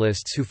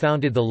Loyalists who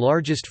founded the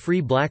largest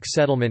free black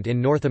settlement in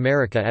North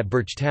America at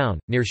Birchtown,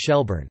 near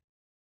Shelburne.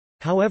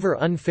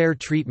 However, unfair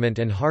treatment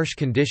and harsh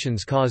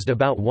conditions caused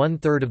about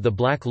one-third of the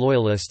black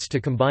Loyalists to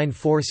combine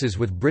forces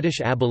with British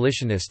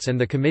abolitionists and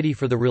the Committee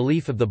for the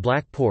Relief of the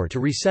Black Poor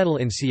to resettle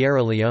in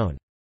Sierra Leone.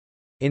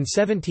 In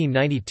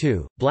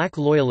 1792, black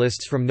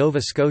Loyalists from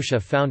Nova Scotia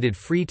founded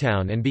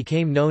Freetown and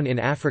became known in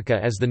Africa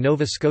as the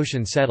Nova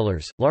Scotian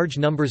settlers. Large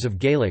numbers of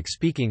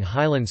Gaelic-speaking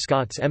Highland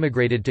Scots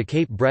emigrated to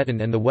Cape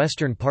Breton and the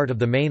western part of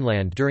the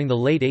mainland during the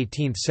late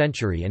 18th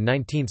century and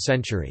 19th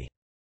century.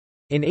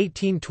 In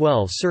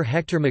 1812, Sir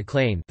Hector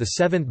Maclean, the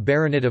 7th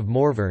Baronet of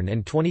Morvern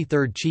and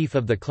 23rd Chief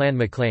of the Clan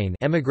Maclean,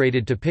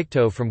 emigrated to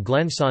Pictou from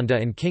Glensonda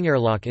and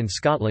Kingairloch in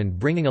Scotland,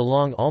 bringing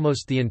along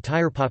almost the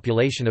entire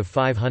population of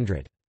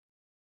 500.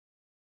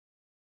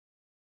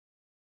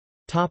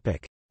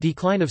 Topic: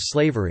 Decline of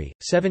slavery,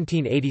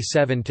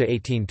 1787 to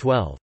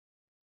 1812.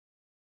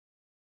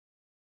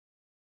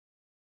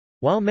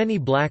 While many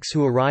blacks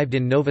who arrived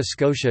in Nova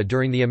Scotia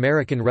during the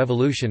American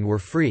Revolution were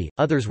free,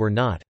 others were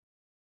not.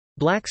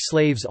 Black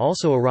slaves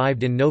also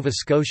arrived in Nova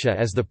Scotia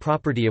as the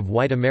property of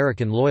white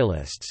American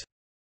Loyalists.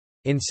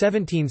 In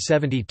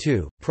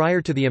 1772,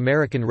 prior to the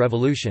American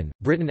Revolution,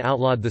 Britain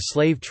outlawed the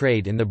slave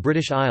trade in the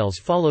British Isles,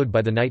 followed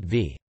by the Knight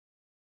v.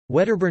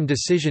 Wedderburn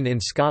decision in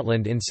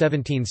Scotland in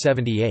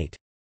 1778.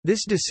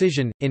 This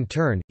decision, in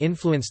turn,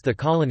 influenced the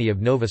colony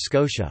of Nova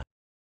Scotia.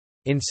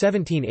 In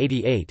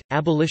 1788,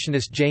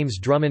 abolitionist James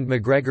Drummond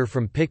MacGregor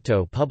from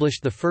Pictou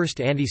published the first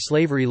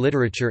anti-slavery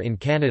literature in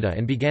Canada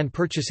and began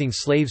purchasing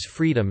slaves'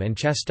 freedom and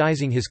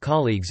chastising his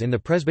colleagues in the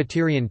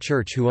Presbyterian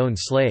Church who owned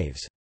slaves.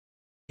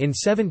 In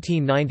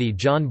 1790,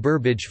 John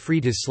Burbage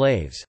freed his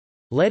slaves.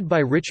 Led by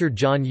Richard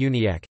John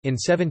Uniacke, in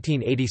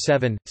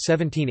 1787,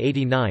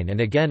 1789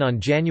 and again on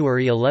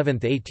January 11,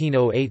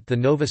 1808 the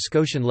Nova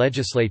Scotian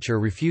legislature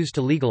refused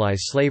to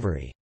legalise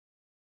slavery.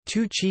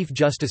 Two Chief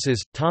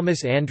Justices,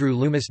 Thomas Andrew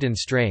Lumsden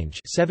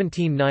Strange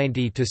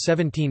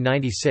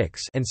 (1790–1796)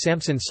 and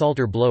Sampson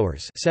Salter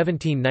Blowers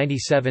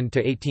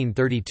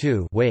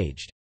 (1797–1832),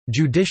 waged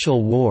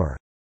judicial war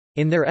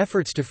in their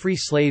efforts to free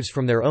slaves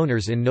from their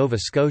owners in Nova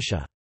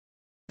Scotia.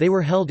 They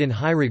were held in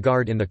high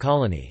regard in the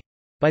colony.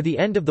 By the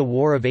end of the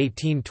War of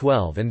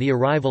 1812 and the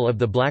arrival of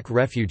the black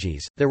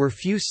refugees, there were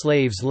few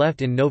slaves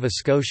left in Nova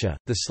Scotia.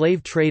 The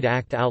Slave Trade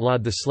Act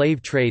outlawed the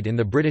slave trade in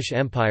the British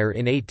Empire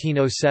in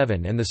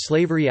 1807 and the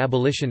Slavery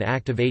Abolition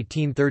Act of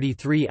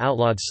 1833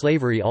 outlawed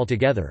slavery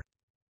altogether.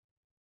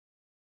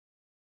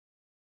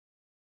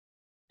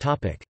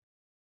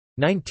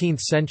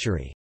 19th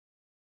century.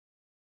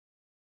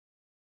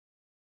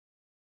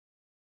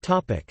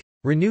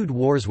 Renewed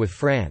wars with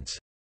France.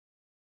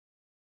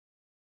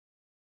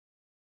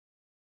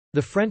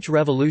 The French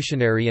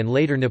Revolutionary and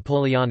later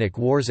Napoleonic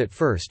Wars at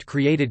first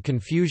created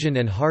confusion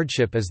and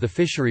hardship as the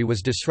fishery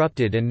was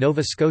disrupted and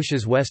Nova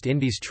Scotia's West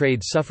Indies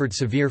trade suffered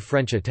severe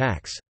French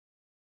attacks.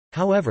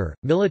 However,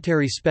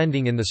 military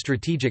spending in the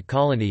strategic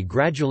colony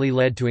gradually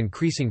led to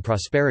increasing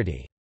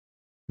prosperity.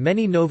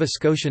 Many Nova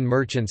Scotian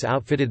merchants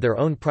outfitted their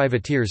own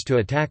privateers to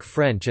attack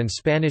French and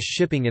Spanish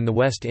shipping in the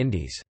West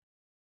Indies.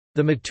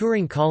 The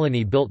maturing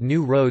colony built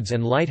new roads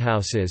and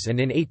lighthouses and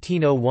in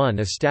 1801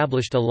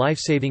 established a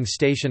life-saving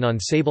station on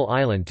Sable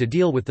Island to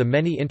deal with the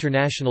many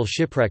international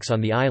shipwrecks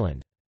on the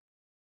island.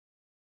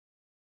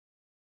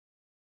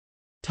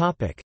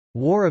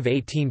 War of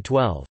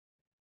 1812.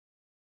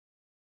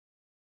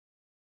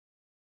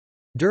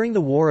 During the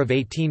War of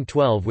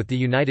 1812 with the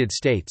United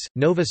States,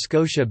 Nova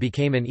Scotia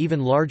became an even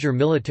larger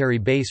military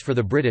base for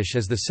the British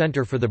as the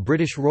centre for the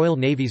British Royal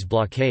Navy's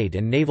blockade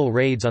and naval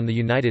raids on the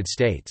United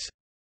States.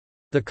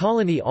 The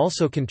colony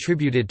also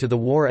contributed to the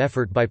war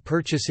effort by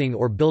purchasing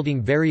or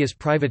building various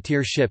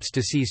privateer ships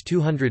to seize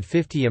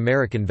 250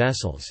 American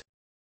vessels.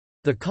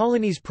 The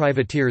colony's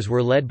privateers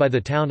were led by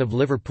the town of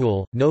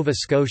Liverpool, Nova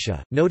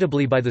Scotia,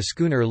 notably by the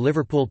schooner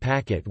Liverpool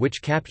Packet,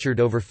 which captured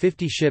over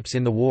 50 ships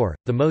in the war,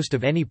 the most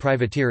of any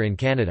privateer in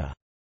Canada.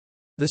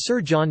 The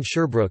Sir John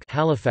Sherbrooke,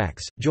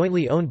 Halifax,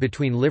 jointly owned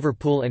between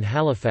Liverpool and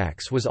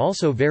Halifax, was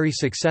also very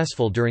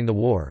successful during the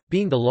war,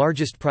 being the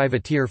largest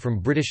privateer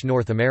from British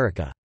North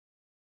America.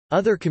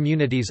 Other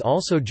communities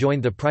also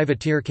joined the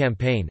privateer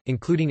campaign,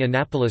 including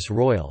Annapolis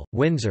Royal,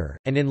 Windsor,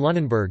 and in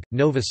Lunenburg,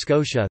 Nova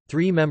Scotia.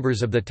 3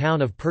 members of the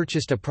town of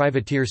purchased a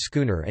privateer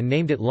schooner and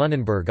named it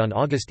Lunenburg on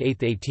August 8,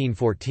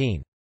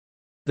 1814.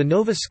 The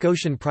Nova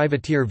Scotian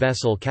privateer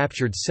vessel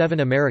captured 7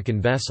 American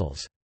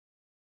vessels.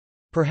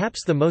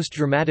 Perhaps the most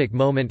dramatic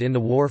moment in the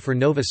war for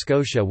Nova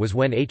Scotia was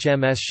when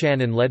HMS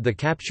Shannon led the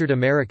captured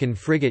American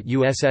frigate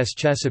USS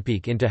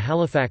Chesapeake into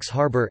Halifax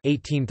Harbour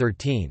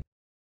 1813.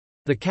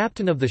 The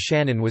captain of the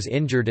Shannon was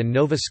injured and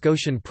Nova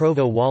Scotian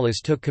Provost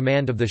Wallace took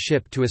command of the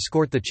ship to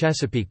escort the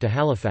Chesapeake to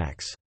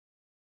Halifax.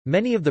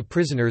 Many of the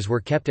prisoners were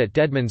kept at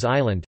Deadman's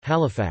Island,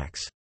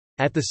 Halifax.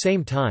 At the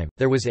same time,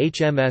 there was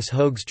HMS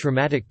Hogue's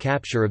traumatic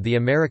capture of the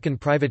American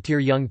privateer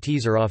Young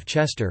Teaser off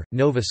Chester,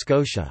 Nova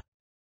Scotia.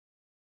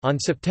 On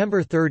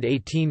September 3,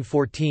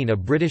 1814, a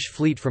British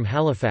fleet from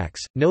Halifax,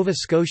 Nova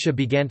Scotia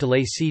began to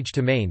lay siege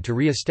to Maine to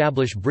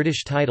re-establish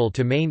British title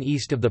to Maine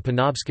east of the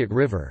Penobscot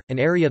River, an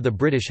area the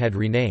British had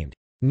renamed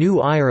New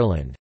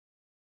Ireland.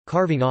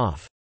 Carving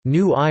off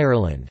New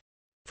Ireland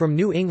from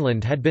New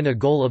England had been a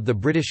goal of the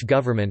British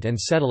government and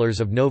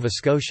settlers of Nova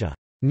Scotia,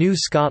 New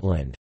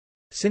Scotland,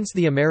 since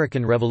the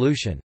American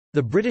Revolution.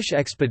 The British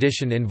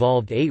expedition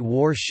involved 8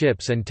 war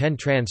ships and 10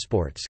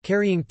 transports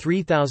carrying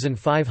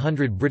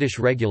 3,500 British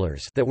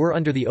regulars that were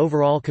under the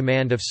overall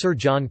command of Sir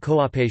John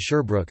Coape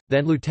Sherbrooke,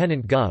 then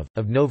Lieutenant Gov.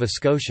 Of Nova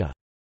Scotia.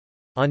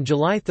 On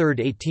July 3,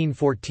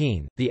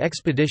 1814, the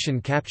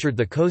expedition captured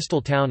the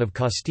coastal town of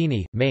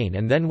Costini, Maine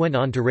and then went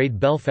on to raid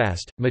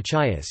Belfast,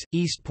 Machias,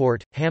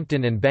 Eastport,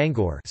 Hampton and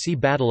Bangor, see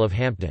Battle of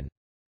Hampton.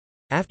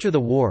 After the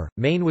war,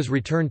 Maine was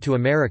returned to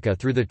America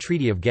through the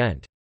Treaty of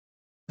Ghent.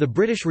 The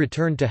British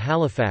returned to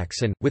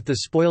Halifax and, with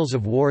the spoils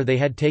of war they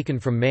had taken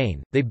from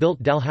Maine, they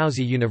built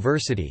Dalhousie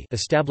University,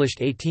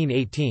 established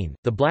 1818.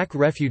 The black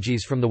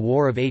refugees from the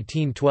War of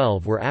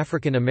 1812 were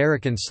African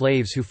American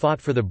slaves who fought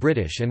for the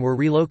British and were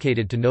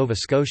relocated to Nova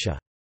Scotia.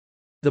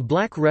 The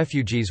black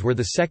refugees were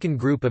the second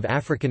group of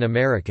African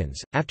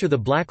Americans, after the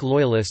black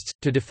Loyalists,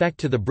 to defect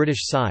to the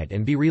British side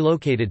and be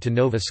relocated to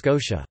Nova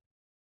Scotia.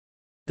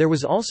 There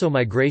was also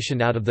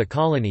migration out of the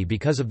colony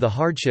because of the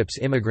hardships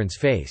immigrants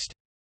faced.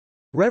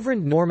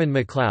 Reverend Norman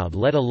MacLeod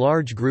led a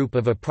large group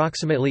of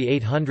approximately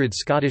 800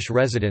 Scottish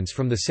residents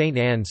from the St.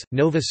 Anne's,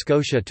 Nova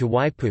Scotia to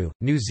Waipu,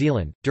 New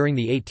Zealand, during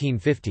the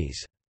 1850s.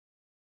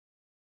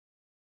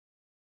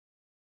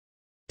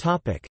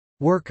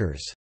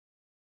 Workers.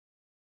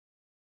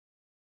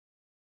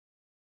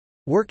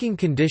 Working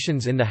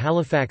conditions in the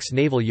Halifax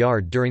Naval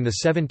Yard during the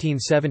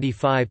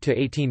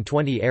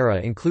 1775–1820 era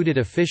included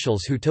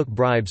officials who took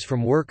bribes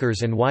from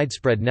workers and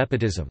widespread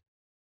nepotism.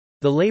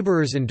 The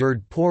laborers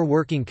endured poor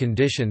working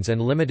conditions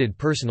and limited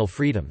personal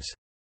freedoms.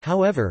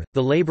 However,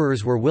 the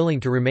laborers were willing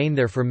to remain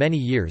there for many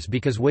years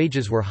because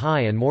wages were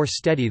high and more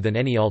steady than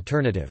any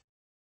alternative.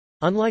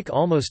 Unlike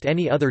almost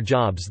any other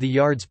jobs, the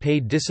yards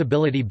paid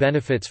disability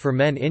benefits for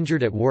men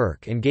injured at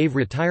work and gave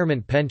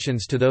retirement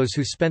pensions to those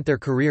who spent their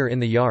career in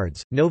the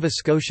yards. Nova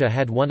Scotia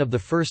had one of the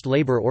first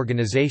labour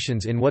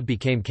organizations in what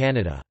became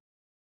Canada.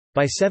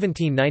 By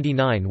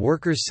 1799,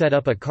 workers set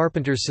up a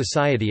carpenters'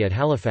 society at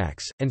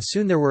Halifax, and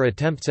soon there were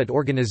attempts at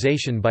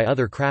organization by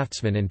other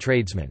craftsmen and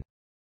tradesmen.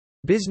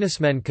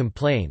 Businessmen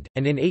complained,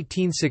 and in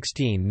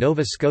 1816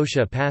 Nova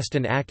Scotia passed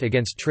an act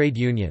against trade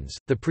unions,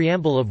 the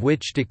preamble of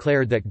which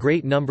declared that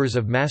great numbers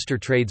of master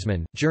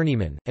tradesmen,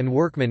 journeymen, and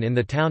workmen in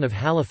the town of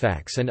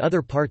Halifax and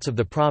other parts of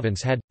the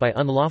province had, by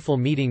unlawful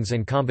meetings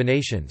and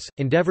combinations,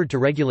 endeavoured to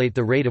regulate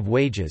the rate of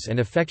wages and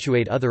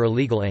effectuate other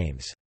illegal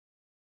aims.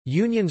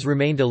 Unions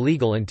remained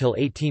illegal until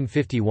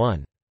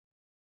 1851.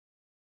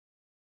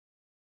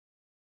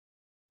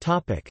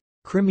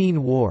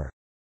 Crimean War.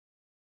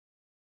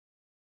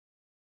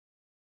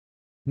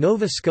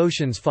 Nova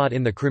Scotians fought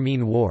in the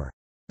Crimean War.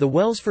 The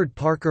Welsford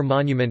Parker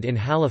Monument in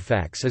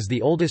Halifax is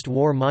the oldest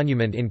war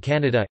monument in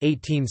Canada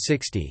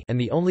 1860 and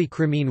the only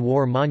Crimean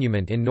War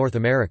monument in North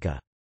America.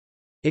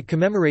 It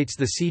commemorates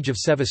the Siege of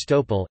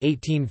Sevastopol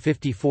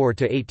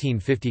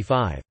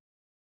 1854–1855.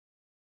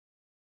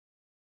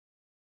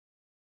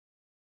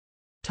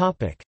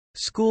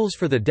 Schools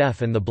for the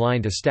deaf and the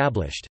blind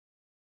established.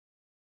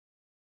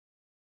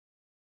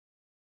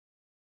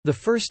 The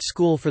first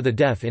school for the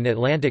deaf in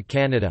Atlantic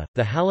Canada,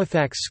 the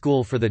Halifax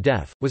School for the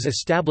Deaf, was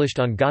established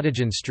on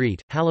Gottingen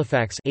Street,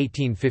 Halifax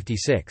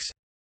 1856.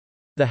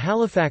 The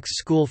Halifax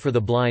School for the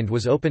Blind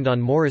was opened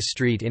on Morris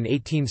Street in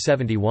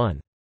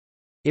 1871.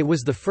 It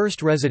was the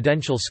first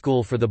residential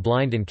school for the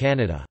blind in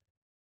Canada.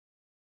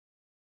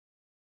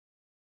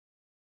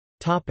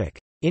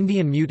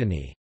 Indian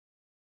Mutiny.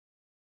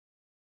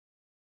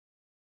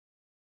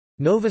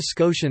 Nova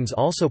Scotians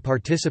also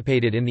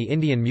participated in the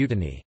Indian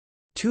Mutiny.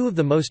 Two of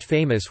the most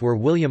famous were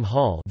William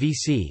Hall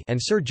 (VC) and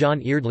Sir John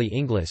Eardley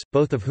Inglis,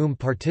 both of whom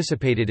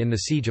participated in the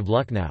Siege of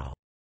Lucknow.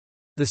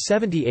 The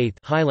 78th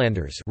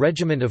Highlanders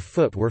Regiment of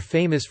Foot were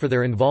famous for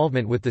their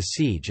involvement with the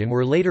siege and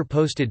were later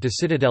posted to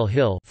Citadel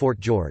Hill, Fort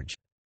George.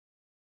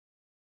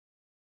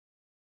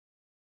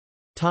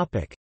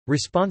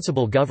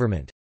 Responsible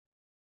government.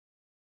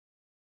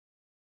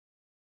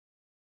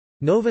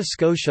 Nova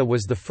Scotia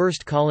was the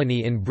first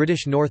colony in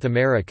British North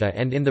America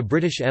and in the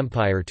British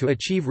Empire to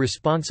achieve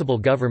responsible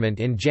government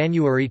in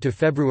January to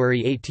February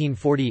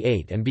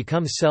 1848 and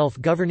become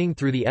self-governing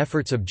through the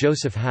efforts of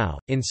Joseph Howe.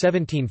 In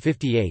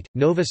 1758,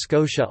 Nova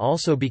Scotia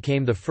also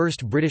became the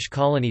first British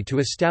colony to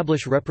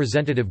establish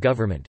representative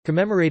government,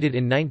 commemorated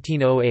in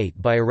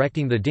 1908 by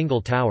erecting the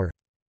Dingle Tower.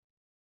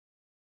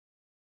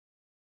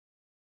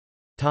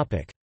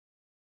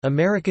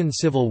 American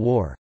Civil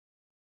War.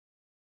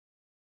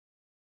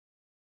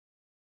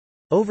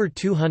 Over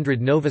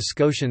 200 Nova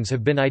Scotians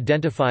have been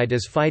identified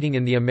as fighting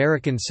in the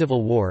American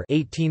Civil War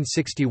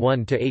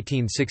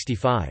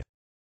 1861–1865.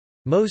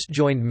 Most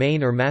joined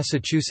Maine or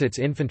Massachusetts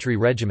infantry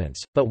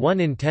regiments, but 1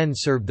 in 10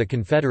 served the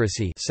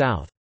Confederacy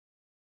South.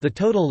 The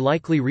total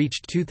likely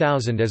reached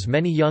 2,000 as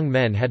many young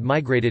men had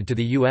migrated to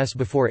the U.S.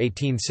 before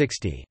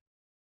 1860.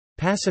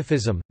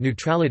 Pacifism,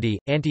 neutrality,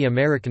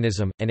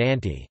 anti-Americanism, and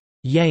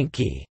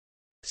anti-Yankee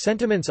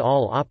sentiments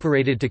all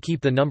operated to keep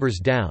the numbers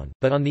down,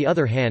 but on the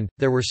other hand,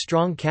 there were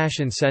strong cash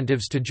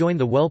incentives to join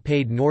the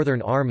well-paid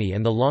Northern Army,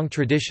 and the long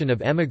tradition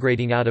of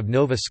emigrating out of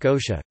Nova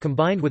Scotia,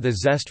 combined with a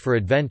zest for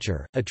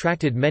adventure,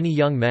 attracted many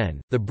young men.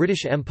 The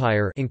British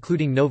Empire,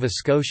 including Nova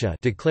Scotia,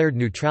 declared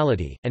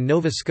neutrality, and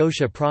Nova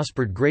Scotia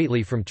prospered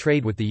greatly from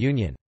trade with the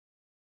Union.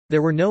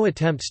 There were no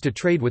attempts to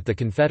trade with the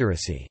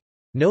Confederacy.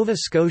 Nova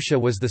Scotia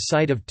was the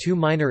site of 2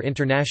 minor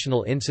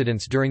international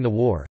incidents during the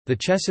war, the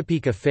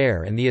Chesapeake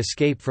Affair and the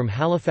escape from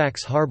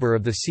Halifax Harbor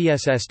of the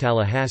CSS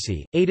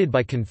Tallahassee. Aided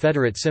by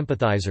Confederate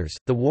sympathizers,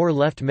 the war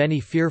left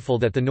many fearful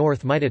that the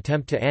North might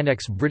attempt to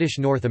annex British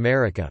North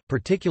America,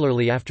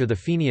 particularly after the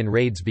Fenian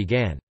raids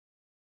began.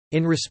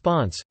 In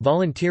response,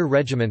 volunteer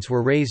regiments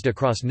were raised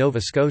across Nova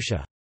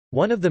Scotia.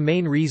 One of the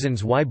main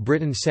reasons why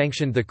Britain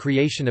sanctioned the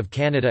creation of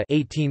Canada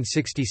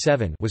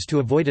 1867 was to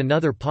avoid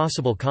another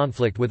possible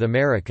conflict with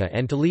America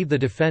and to leave the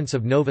defence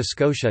of Nova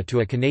Scotia to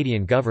a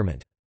Canadian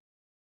government.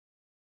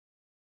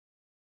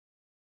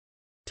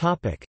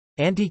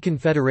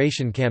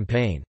 Anti-Confederation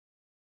campaign.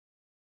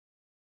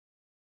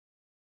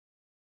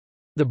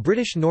 The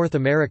British North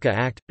America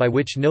Act, by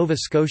which Nova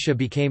Scotia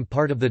became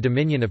part of the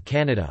Dominion of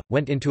Canada,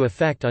 went into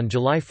effect on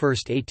July 1,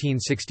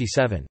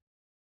 1867.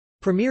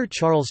 Premier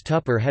Charles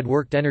Tupper had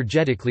worked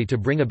energetically to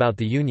bring about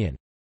the Union.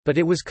 But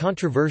it was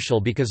controversial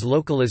because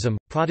localism,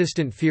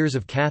 Protestant fears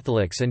of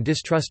Catholics and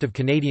distrust of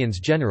Canadians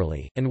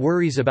generally, and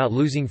worries about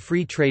losing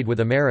free trade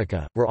with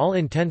America, were all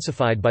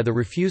intensified by the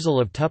refusal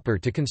of Tupper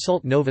to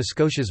consult Nova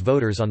Scotia's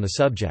voters on the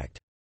subject.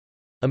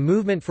 A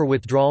movement for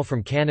withdrawal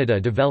from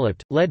Canada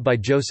developed, led by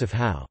Joseph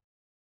Howe.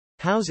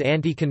 Howe's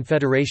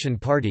anti-Confederation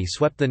party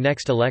swept the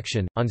next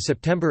election, on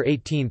September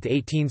 18,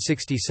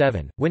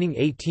 1867, winning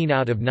 18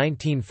 out of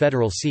 19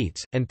 federal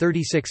seats, and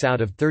 36 out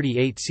of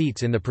 38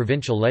 seats in the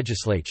provincial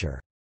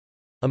legislature.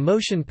 A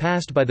motion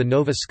passed by the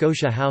Nova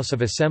Scotia House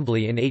of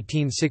Assembly in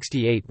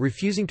 1868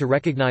 refusing to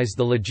recognise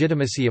the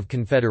legitimacy of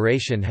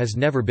Confederation has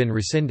never been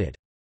rescinded.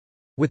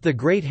 With the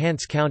Great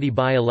Hants County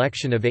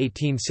by-election of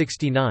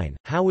 1869,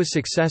 Howe was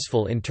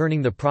successful in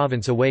turning the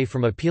province away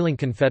from appealing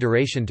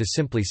Confederation to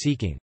simply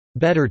seeking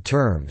better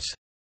terms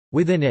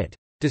within it.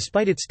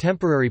 Despite its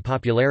temporary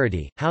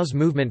popularity, Howe's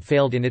movement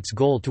failed in its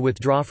goal to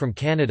withdraw from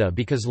Canada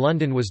because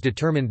London was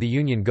determined the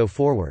Union go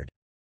forward.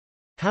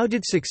 Howe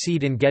did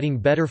succeed in getting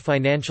better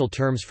financial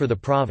terms for the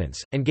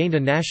province, and gained a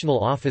national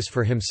office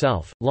for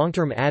himself.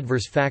 Long-term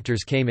adverse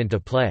factors came into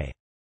play.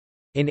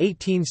 In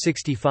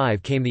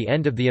 1865 came the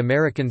end of the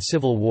American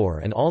Civil War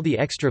and all the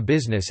extra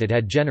business it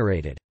had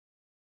generated.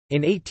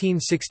 In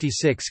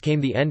 1866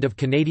 came the end of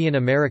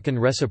Canadian-American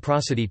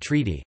Reciprocity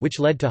Treaty, which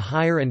led to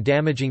higher and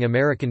damaging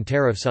American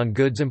tariffs on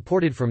goods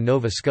imported from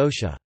Nova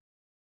Scotia.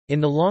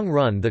 In the long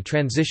run, the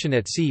transition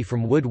at sea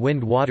from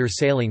wood-wind-water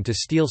sailing to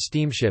steel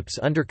steamships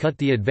undercut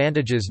the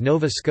advantages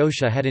Nova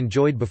Scotia had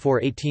enjoyed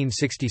before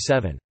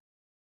 1867.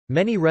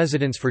 Many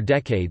residents for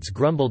decades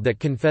grumbled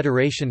that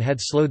Confederation had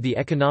slowed the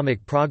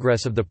economic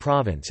progress of the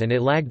province and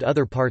it lagged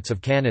other parts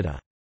of Canada.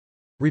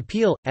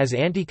 Repeal, as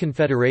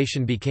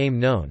anti-Confederation became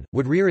known,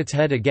 would rear its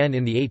head again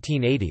in the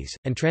 1880s,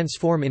 and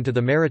transform into the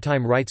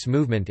maritime rights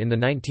movement in the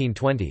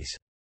 1920s.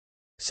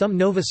 Some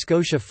Nova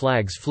Scotia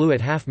flags flew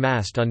at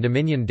half-mast on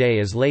Dominion Day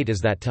as late as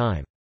that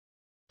time.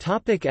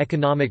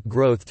 Economic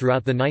growth.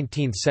 Throughout the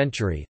 19th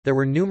century, there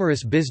were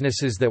numerous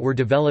businesses that were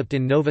developed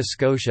in Nova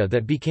Scotia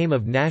that became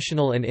of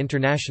national and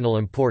international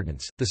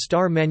importance: the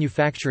Star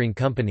Manufacturing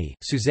Company,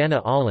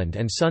 Susanna Holland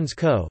and Sons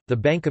Co., the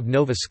Bank of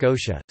Nova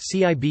Scotia,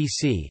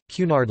 CIBC,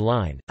 Cunard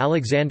Line,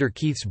 Alexander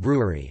Keith's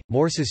Brewery,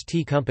 Morse's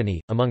Tea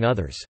Company, among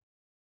others.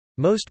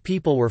 Most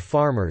people were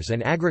farmers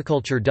and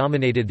agriculture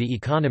dominated the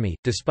economy,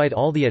 despite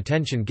all the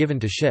attention given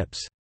to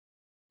ships.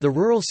 The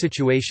rural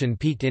situation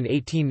peaked in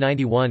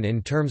 1891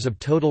 in terms of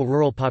total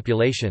rural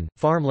population,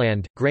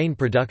 farmland, grain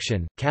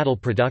production, cattle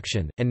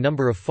production, and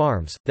number of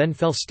farms, then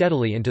fell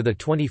steadily into the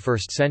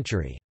 21st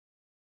century.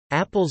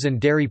 Apples and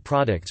dairy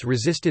products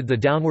resisted the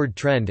downward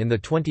trend in the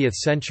 20th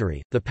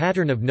century. The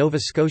pattern of Nova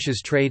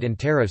Scotia's trade and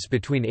tariffs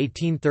between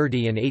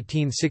 1830 and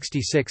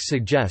 1866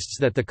 suggests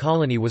that the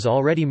colony was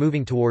already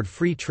moving toward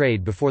free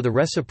trade before the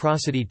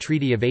Reciprocity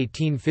Treaty of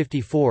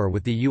 1854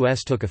 with the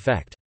U.S. took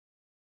effect.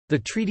 The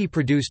treaty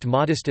produced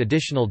modest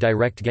additional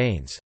direct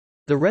gains.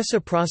 The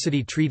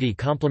Reciprocity Treaty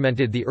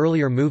complemented the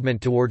earlier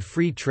movement toward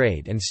free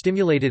trade and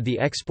stimulated the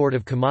export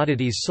of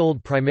commodities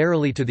sold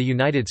primarily to the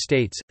United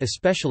States,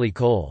 especially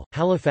coal.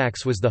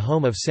 Halifax was the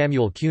home of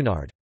Samuel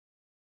Cunard.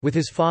 With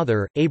his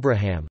father,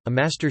 Abraham, a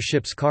master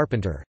ship's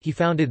carpenter, he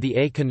founded the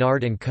A.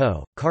 Cunard &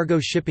 Co., cargo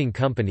shipping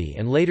company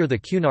and later the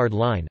Cunard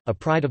Line, a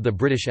pride of the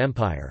British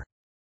Empire.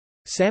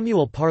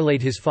 Samuel parlayed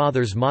his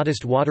father's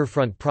modest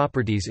waterfront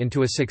properties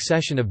into a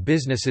succession of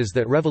businesses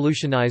that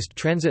revolutionized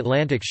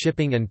transatlantic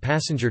shipping and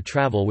passenger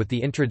travel with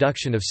the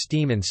introduction of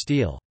steam and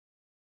steel.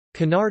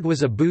 Cunard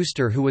was a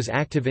booster who was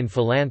active in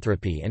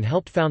philanthropy and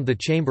helped found the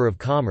Chamber of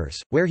Commerce,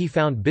 where he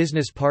found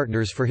business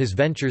partners for his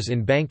ventures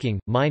in banking,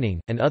 mining,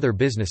 and other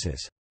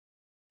businesses.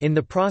 In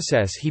the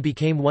process he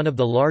became one of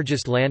the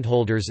largest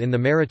landholders in the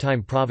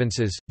Maritime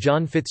Provinces.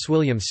 John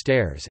Fitzwilliam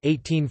Stairs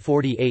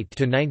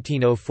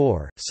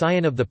 (1848–1904),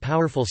 scion of the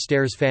powerful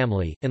Stairs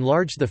family,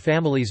 enlarged the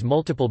family's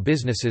multiple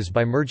businesses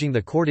by merging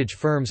the cordage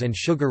firms and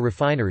sugar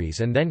refineries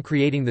and then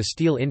creating the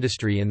steel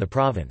industry in the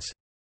province.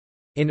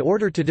 In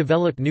order to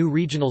develop new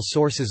regional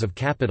sources of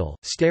capital,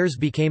 Stairs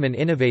became an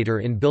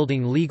innovator in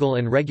building legal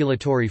and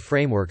regulatory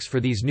frameworks for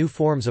these new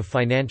forms of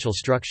financial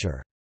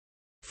structure.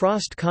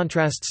 Frost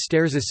contrasts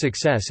Stairs'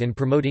 success in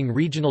promoting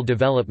regional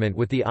development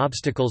with the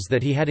obstacles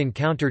that he had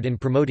encountered in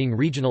promoting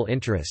regional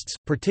interests,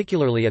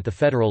 particularly at the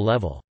federal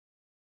level.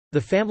 The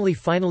family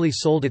finally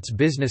sold its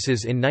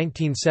businesses in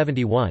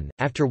 1971,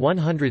 after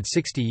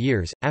 160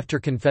 years. After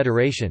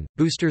Confederation,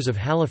 boosters of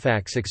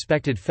Halifax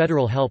expected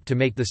federal help to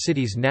make the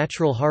city's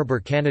natural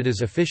harbour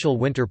Canada's official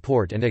winter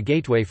port and a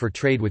gateway for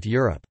trade with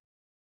Europe.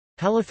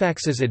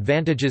 Halifax's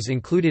advantages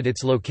included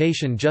its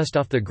location just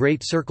off the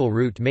Great Circle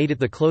route made it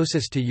the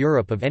closest to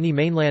Europe of any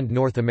mainland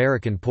North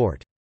American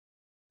port.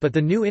 But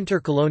the new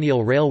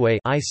Intercolonial Railway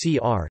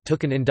 (ICR)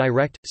 took an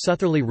indirect,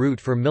 southerly route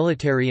for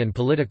military and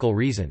political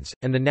reasons,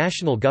 and the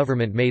national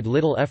government made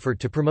little effort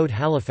to promote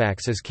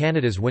Halifax as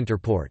Canada's winter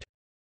port.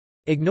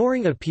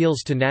 Ignoring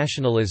appeals to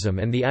nationalism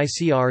and the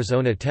ICR's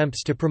own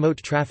attempts to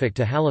promote traffic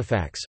to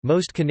Halifax,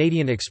 most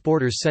Canadian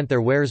exporters sent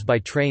their wares by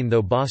train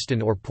through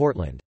Boston or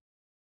Portland.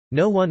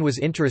 No one was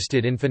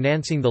interested in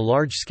financing the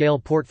large-scale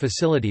port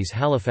facilities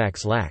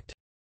Halifax lacked.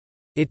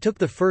 It took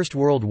the First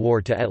World War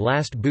to at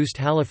last boost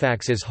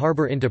Halifax's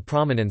harbour into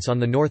prominence on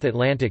the North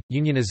Atlantic.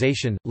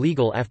 Unionization,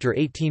 legal after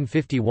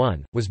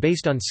 1851, was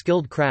based on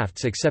skilled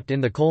crafts except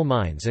in the coal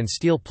mines and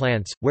steel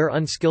plants, where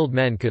unskilled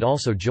men could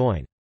also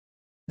join.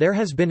 There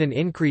has been an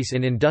increase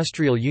in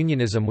industrial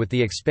unionism with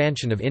the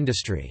expansion of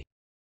industry.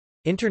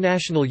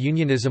 International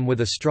unionism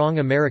with a strong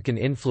American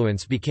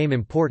influence became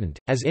important,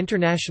 as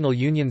international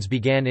unions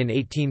began in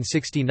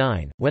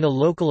 1869, when a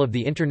local of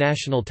the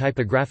International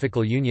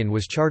Typographical Union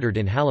was chartered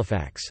in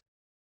Halifax.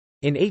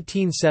 In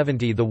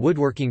 1870 the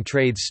woodworking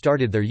trades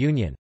started their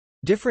union.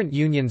 Different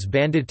unions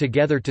banded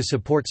together to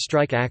support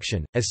strike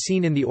action, as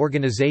seen in the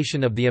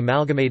organization of the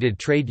Amalgamated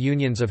Trade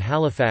Unions of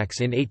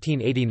Halifax in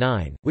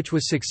 1889, which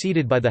was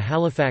succeeded by the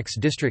Halifax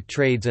District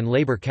Trades and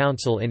Labour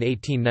Council in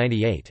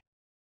 1898.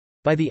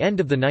 By the end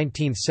of the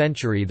 19th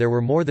century there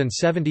were more than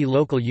 70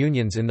 local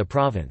unions in the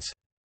province.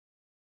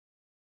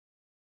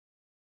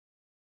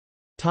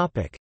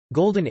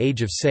 Golden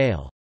Age of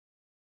sail.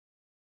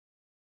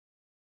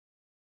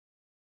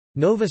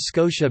 Nova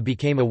Scotia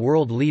became a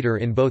world leader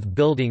in both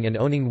building and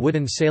owning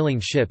wooden sailing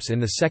ships in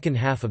the second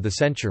half of the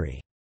century.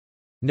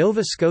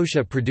 Nova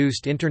Scotia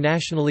produced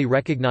internationally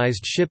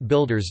recognized ship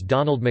builders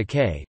Donald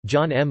Mackay,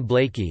 John M.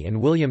 Blakey and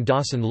William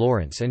Dawson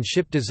Lawrence, and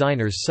ship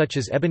designers such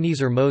as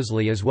Ebenezer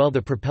Moseley, as well the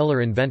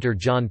propeller inventor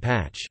John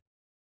Patch.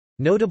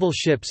 Notable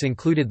ships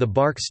included the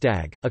bark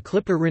Stag, a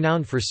clipper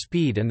renowned for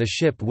speed, and the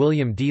ship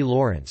William D.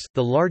 Lawrence,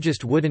 the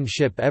largest wooden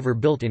ship ever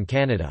built in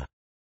Canada.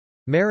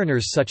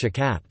 Mariners such as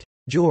Capt.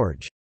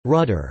 George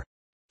Rudder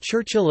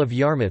Churchill of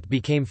Yarmouth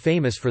became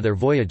famous for their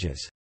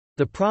voyages.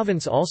 The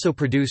province also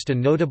produced a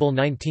notable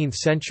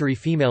 19th-century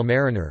female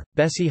mariner,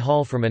 Bessie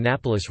Hall from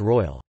Annapolis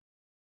Royal.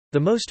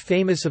 The most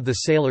famous of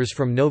the sailors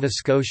from Nova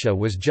Scotia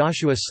was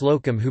Joshua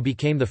Slocum, who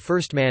became the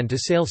first man to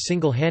sail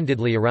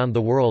single-handedly around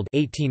the world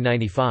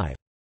 1895.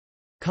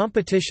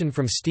 Competition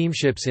from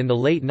steamships in the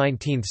late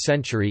 19th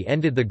century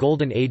ended the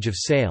golden age of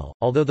sail,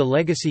 although the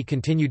legacy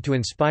continued to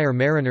inspire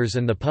mariners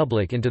and the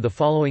public into the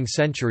following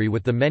century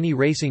with the many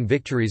racing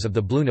victories of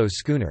the Bluenose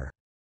schooner.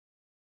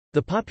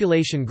 The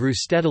population grew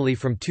steadily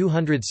from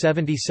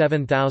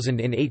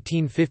 277,000 in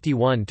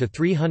 1851 to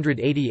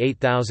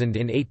 388,000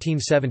 in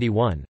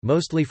 1871,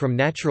 mostly from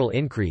natural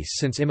increase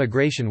since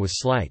immigration was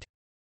slight.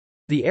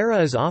 The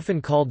era is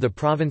often called the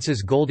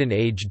province's Golden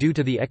Age due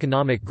to the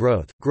economic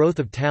growth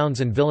of towns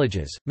and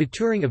villages,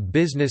 maturing of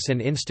business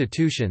and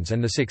institutions,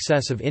 and the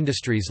success of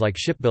industries like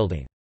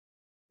shipbuilding.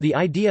 The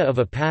idea of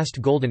a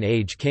past Golden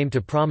Age came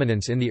to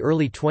prominence in the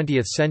early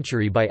 20th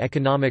century by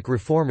economic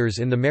reformers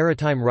in the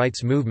maritime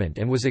rights movement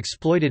and was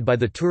exploited by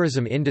the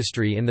tourism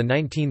industry in the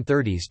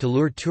 1930s to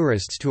lure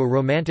tourists to a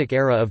romantic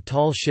era of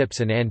tall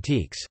ships and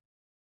antiques.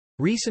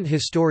 Recent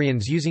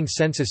historians using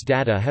census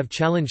data have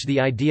challenged the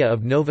idea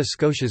of Nova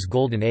Scotia's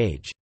Golden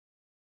Age.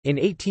 In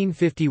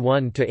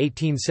 1851 to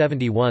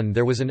 1871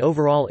 there was an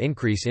overall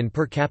increase in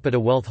per capita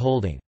wealth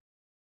holding.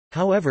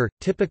 However,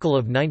 typical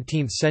of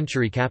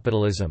 19th-century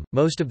capitalism,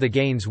 most of the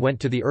gains went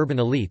to the urban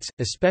elites,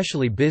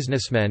 especially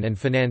businessmen and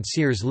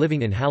financiers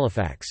living in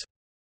Halifax.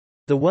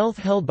 The wealth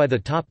held by the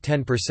top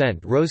 10%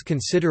 rose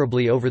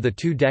considerably over the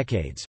 2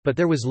 decades, but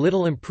there was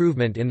little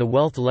improvement in the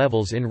wealth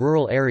levels in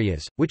rural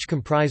areas, which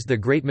comprised the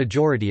great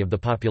majority of the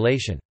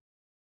population.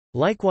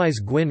 Likewise,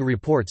 Gwynn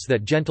reports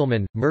that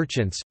gentlemen,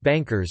 merchants,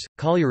 bankers,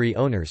 colliery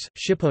owners,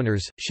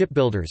 shipowners,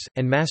 shipbuilders,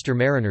 and master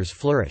mariners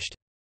flourished.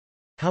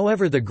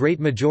 However, the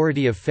great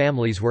majority of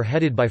families were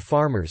headed by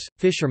farmers,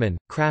 fishermen,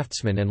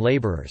 craftsmen and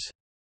laborers.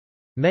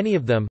 Many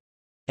of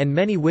them—and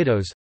many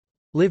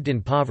widows—lived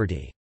in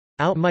poverty.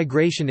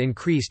 Out-migration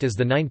increased as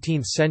the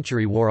 19th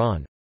century wore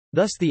on.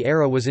 Thus the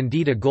era was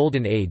indeed a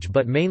golden age,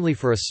 but mainly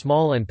for a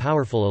small and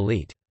powerful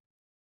elite.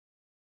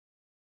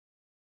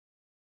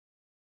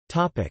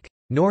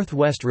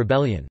 Northwest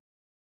Rebellion.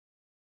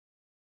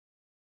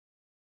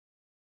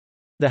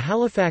 The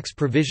Halifax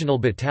Provisional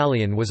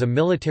Battalion was a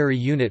military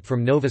unit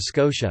from Nova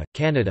Scotia,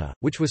 Canada,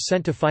 which was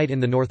sent to fight in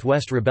the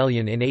Northwest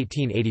Rebellion in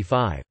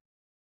 1885.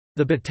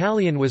 The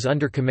battalion was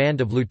under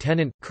command of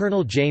Lieutenant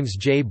Colonel James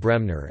J.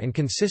 Bremner and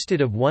consisted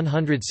of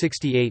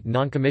 168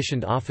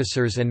 noncommissioned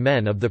officers and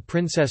men of the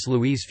Princess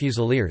Louise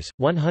Fusiliers,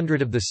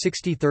 100 of the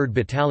 63rd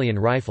Battalion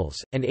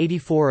Rifles, and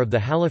 84 of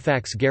the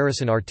Halifax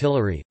Garrison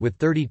Artillery, with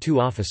 32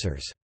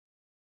 officers.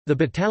 The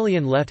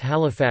battalion left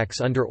Halifax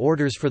under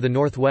orders for the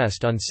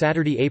Northwest on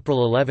Saturday,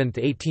 April 11,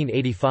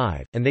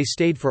 1885, and they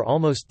stayed for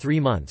almost 3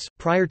 months.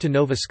 Prior to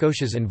Nova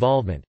Scotia's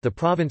involvement, the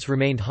province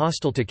remained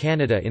hostile to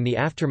Canada in the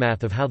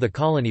aftermath of how the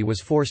colony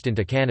was forced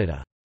into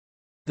Canada.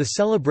 The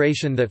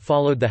celebration that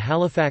followed the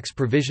Halifax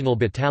Provisional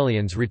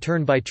Battalion's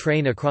return by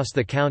train across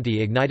the county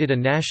ignited a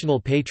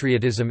national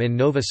patriotism in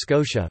Nova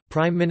Scotia.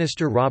 Prime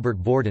Minister Robert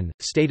Borden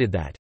stated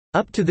that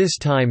up to this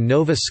time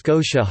Nova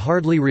Scotia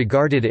hardly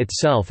regarded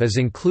itself as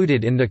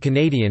included in the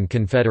Canadian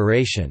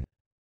Confederation.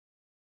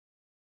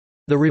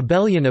 The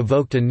rebellion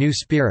evoked a new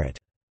spirit.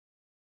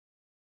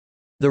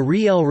 The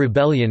Riel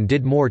Rebellion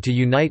did more to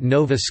unite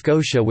Nova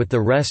Scotia with the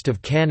rest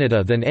of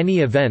Canada than any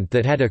event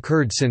that had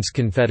occurred since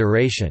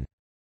Confederation.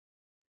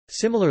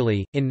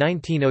 Similarly, in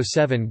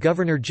 1907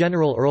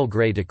 Governor-General Earl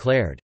Grey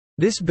declared,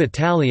 "This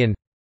battalion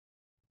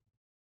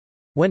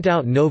went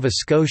out Nova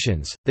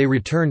Scotians, they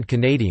returned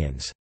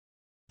Canadians."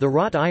 The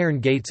wrought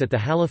iron gates at the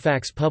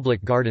Halifax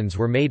Public Gardens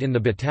were made in the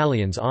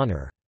battalion's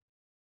honour.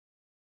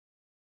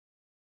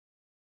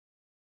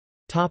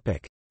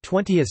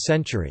 20th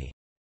century.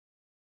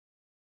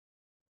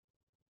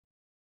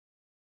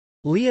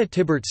 Leah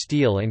Tibert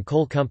Steel and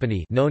Coal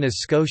Company, known as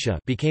Scotia,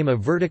 became a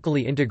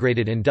vertically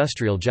integrated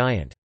industrial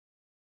giant.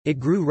 It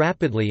grew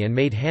rapidly and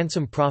made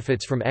handsome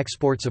profits from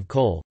exports of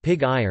coal,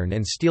 pig iron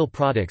and steel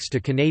products to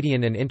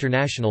Canadian and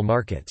international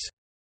markets.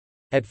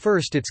 At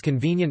first, its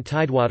convenient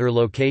tidewater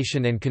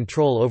location and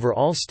control over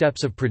all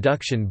steps of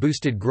production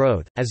boosted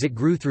growth, as it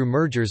grew through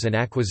mergers and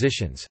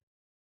acquisitions.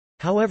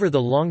 However,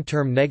 the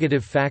long-term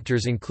negative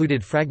factors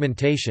included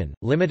fragmentation,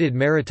 limited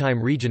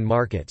maritime region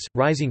markets,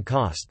 rising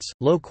costs,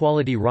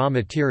 low-quality raw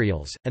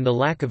materials, and the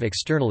lack of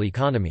external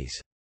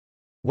economies.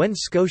 When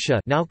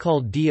Scotia, now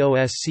called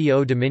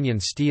DOSCO Dominion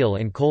Steel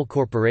and Coal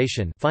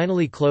Corporation,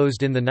 finally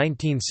closed in the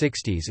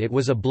 1960s, it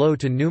was a blow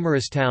to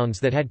numerous towns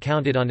that had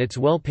counted on its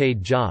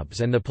well-paid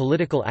jobs and the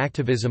political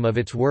activism of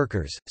its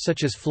workers,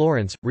 such as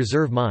Florence,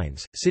 Reserve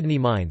Mines, Sydney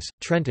Mines,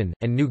 Trenton,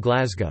 and New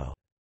Glasgow.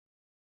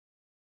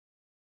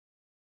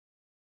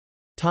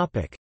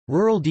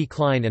 Rural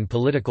decline and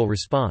political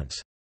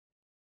response.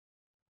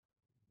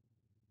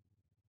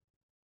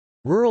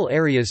 Rural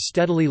areas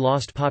steadily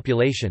lost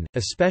population,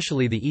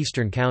 especially the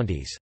eastern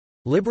counties.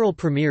 Liberal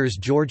premiers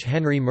George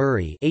Henry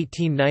Murray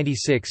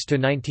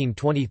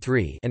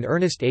 (1896–1923) and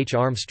Ernest H.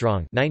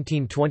 Armstrong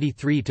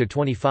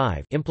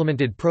 (1923–25)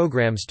 implemented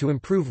programs to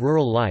improve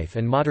rural life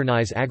and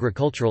modernize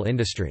agricultural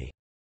industry.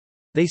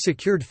 They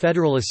secured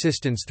federal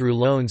assistance through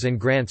loans and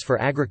grants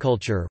for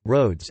agriculture,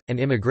 roads,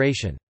 and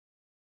immigration.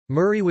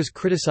 Murray was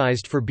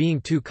criticized for being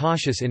too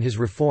cautious in his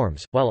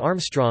reforms, while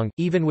Armstrong,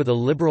 even with a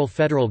liberal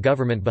federal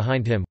government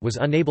behind him, was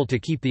unable to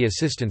keep the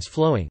assistance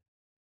flowing.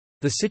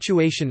 The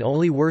situation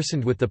only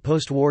worsened with the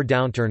post-war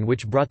downturn,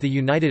 which brought the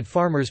United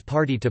Farmers'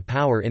 Party to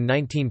power in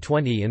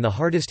 1920 in the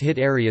hardest-hit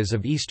areas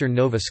of eastern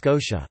Nova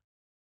Scotia.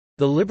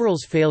 The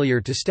Liberals'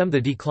 failure to stem the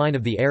decline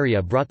of the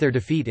area brought their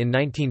defeat in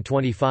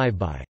 1925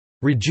 by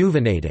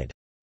rejuvenated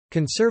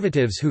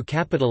Conservatives who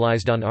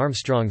capitalized on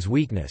Armstrong's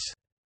weakness.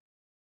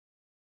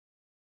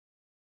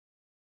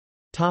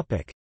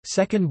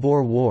 Second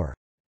Boer War.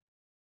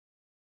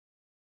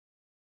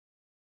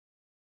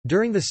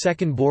 During the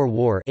Second Boer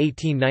War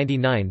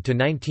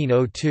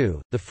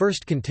 1899–1902, the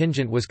first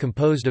contingent was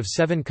composed of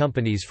 7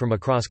 companies from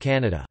across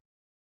Canada.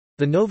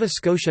 The Nova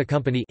Scotia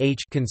Company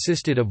H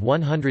consisted of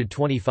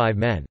 125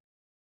 men.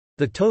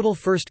 The total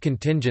first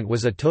contingent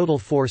was a total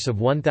force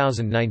of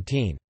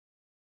 1,019.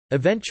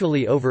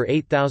 Eventually over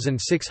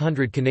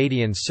 8,600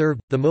 Canadians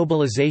served. The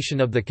mobilization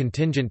of the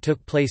contingent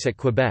took place at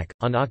Quebec.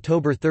 On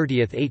October 30,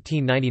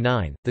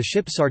 1899, the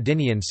ship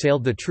Sardinian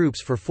sailed the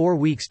troops for 4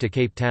 weeks to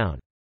Cape Town.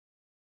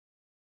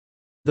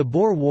 The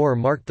Boer War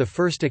marked the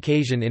first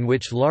occasion in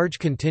which large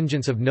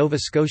contingents of Nova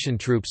Scotian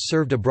troops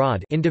served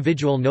abroad.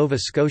 Individual Nova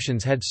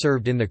Scotians had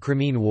served in the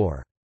Crimean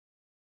War.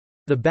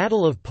 The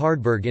Battle of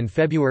Paardeberg in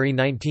February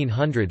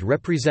 1900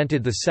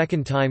 represented the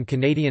second time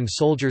Canadian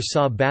soldiers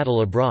saw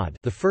battle abroad,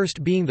 the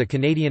first being the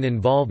Canadian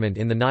involvement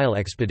in the Nile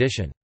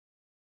expedition.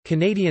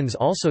 Canadians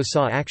also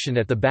saw action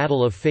at the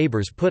Battle of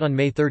Fabers put on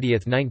May 30,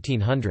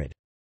 1900.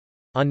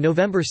 On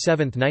November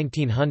 7,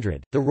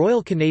 1900, the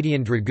Royal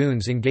Canadian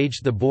Dragoons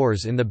engaged the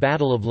Boers in the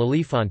Battle of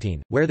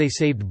Leliefontein, where they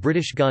saved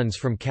British guns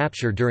from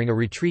capture during a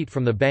retreat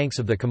from the banks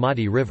of the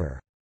Kamadi River.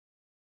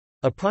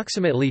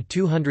 Approximately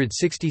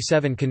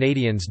 267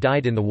 Canadians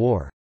died in the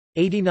war.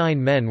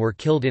 89 men were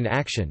killed in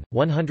action,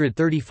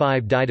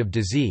 135 died of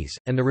disease,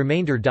 and the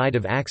remainder died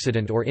of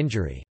accident or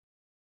injury.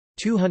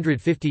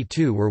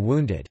 252 were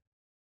wounded.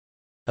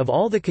 Of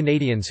all the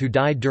Canadians who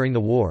died during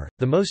the war,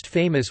 the most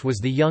famous was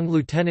the young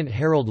Lieutenant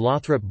Harold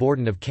Lothrop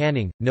Borden of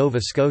Canning,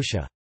 Nova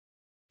Scotia.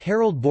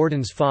 Harold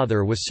Borden's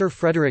father was Sir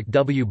Frederick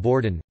W.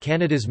 Borden,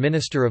 Canada's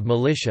Minister of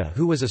Militia,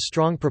 who was a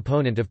strong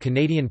proponent of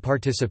Canadian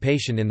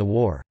participation in the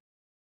war.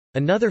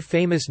 Another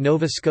famous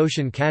Nova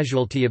Scotian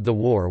casualty of the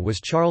war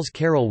was Charles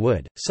Carroll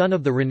Wood, son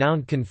of the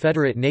renowned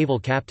Confederate naval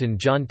captain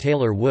John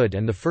Taylor Wood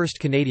and the first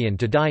Canadian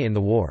to die in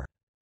the war.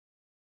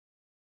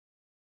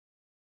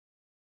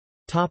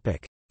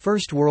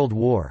 First World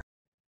War.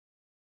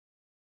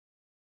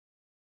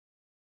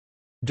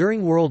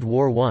 During World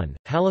War I,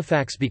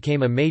 Halifax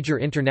became a major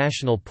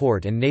international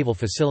port and naval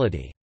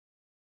facility.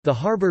 The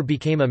harbour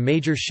became a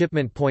major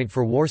shipment point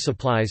for war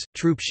supplies,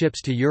 troop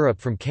ships to Europe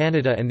from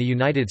Canada and the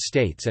United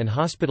States, and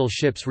hospital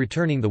ships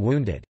returning the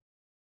wounded.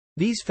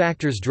 These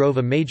factors drove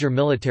a major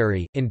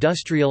military,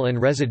 industrial,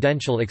 and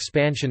residential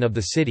expansion of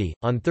the city.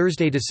 On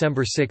Thursday,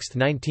 December 6,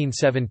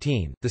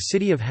 1917, the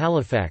city of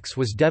Halifax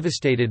was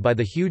devastated by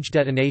the huge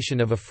detonation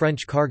of a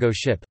French cargo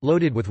ship,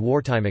 loaded with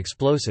wartime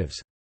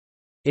explosives.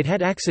 It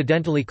had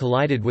accidentally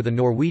collided with a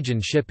Norwegian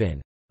ship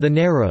in the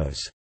Narrows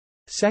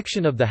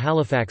section of the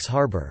Halifax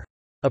harbour.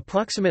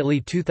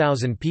 Approximately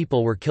 2,000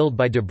 people were killed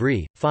by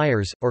debris,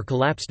 fires, or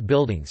collapsed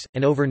buildings,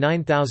 and over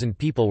 9,000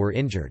 people were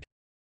injured.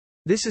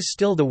 This is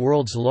still the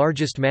world's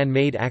largest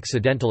man-made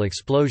accidental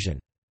explosion.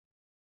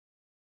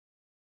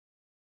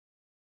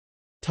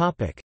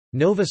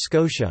 Nova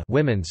Scotia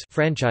Women's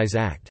Franchise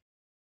Act.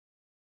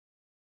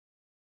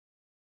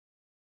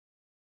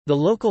 The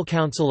Local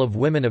Council of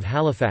Women of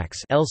Halifax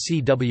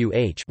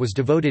 (LCWH) was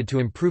devoted to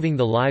improving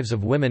the lives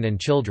of women and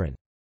children.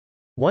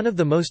 One of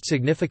the most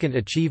significant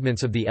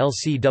achievements of the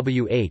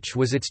LCWH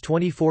was its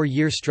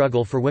 24-year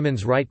struggle for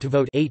women's right to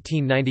vote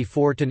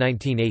 1894 to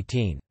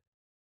 1918.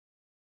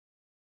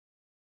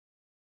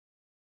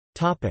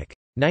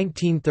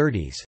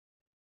 1930s.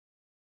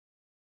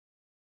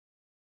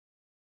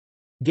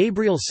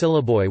 Gabriel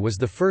Syliboy was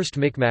the first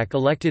Micmac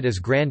elected as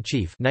Grand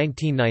Chief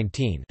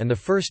 1919 and the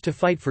first to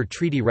fight for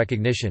treaty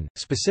recognition,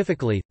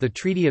 specifically, the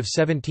Treaty of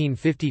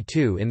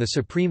 1752 in the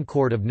Supreme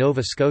Court of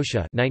Nova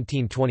Scotia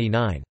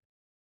 1929.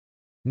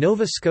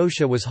 Nova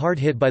Scotia was hard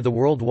hit by the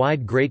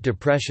worldwide Great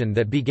Depression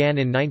that began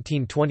in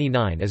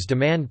 1929 as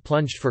demand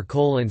plunged for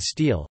coal and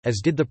steel,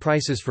 as did the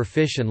prices for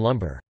fish and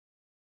lumber.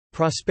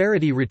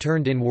 Prosperity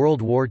returned in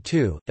World War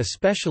II,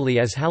 especially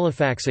as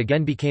Halifax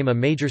again became a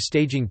major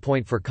staging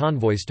point for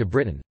convoys to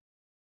Britain.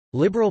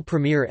 Liberal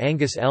Premier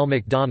Angus L.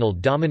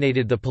 MacDonald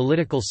dominated the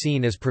political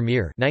scene as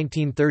Premier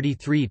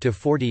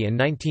 1933–40 and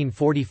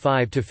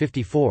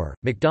 1945–54.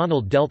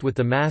 MacDonald dealt with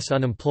the mass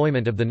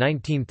unemployment of the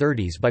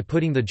 1930s by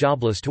putting the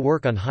jobless to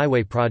work on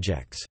highway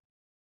projects.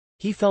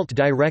 He felt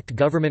direct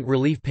government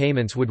relief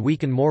payments would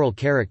weaken moral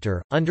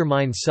character,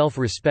 undermine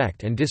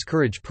self-respect and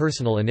discourage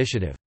personal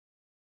initiative.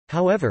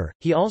 However,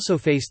 he also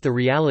faced the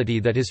reality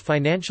that his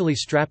financially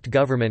strapped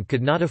government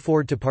could not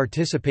afford to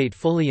participate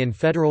fully in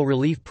federal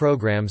relief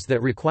programs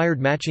that required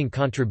matching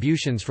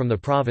contributions from the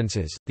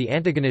provinces. The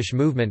Antigonish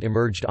movement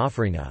emerged,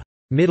 offering a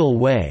middle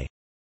way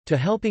to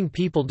helping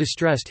people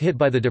distressed hit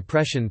by the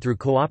Depression through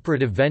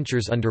cooperative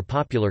ventures under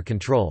popular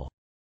control.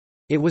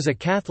 It was a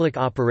Catholic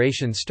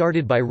operation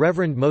started by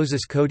Reverend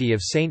Moses Cody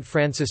of St.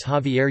 Francis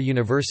Xavier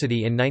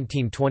University in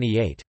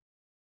 1928.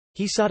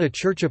 He sought a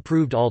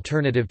church-approved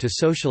alternative to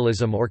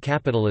socialism or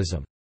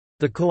capitalism.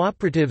 The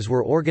cooperatives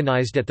were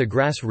organized at the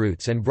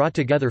grassroots and brought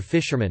together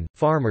fishermen,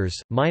 farmers,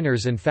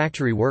 miners and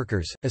factory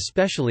workers,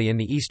 especially in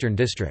the eastern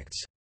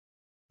districts.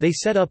 They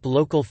set up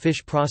local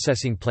fish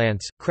processing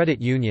plants,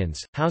 credit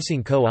unions,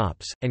 housing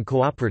co-ops, and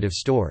cooperative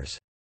stores.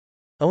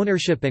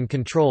 Ownership and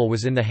control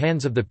was in the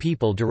hands of the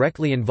people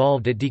directly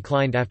involved. It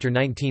declined after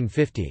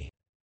 1950.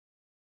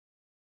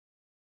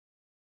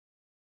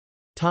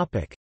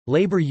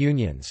 Labor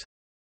unions.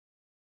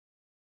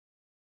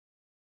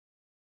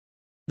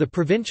 The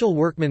Provincial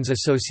Workmen's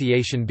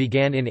Association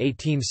began in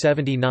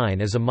 1879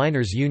 as a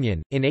miners'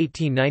 union. In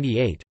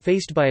 1898,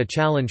 faced by a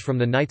challenge from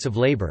the Knights of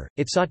Labour,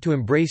 it sought to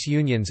embrace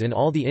unions in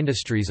all the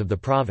industries of the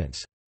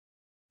province.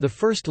 The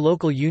first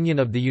local union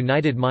of the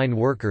United Mine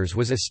Workers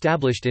was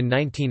established in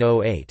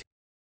 1908.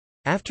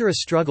 After a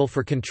struggle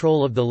for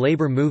control of the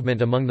labour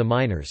movement among the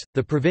miners,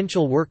 the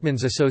Provincial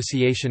Workmen's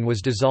Association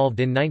was dissolved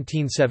in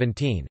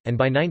 1917, and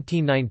by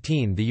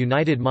 1919 the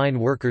United Mine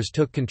Workers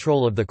took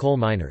control of the coal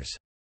miners.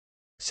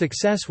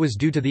 Success was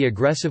due to the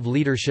aggressive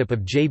leadership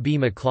of J. B.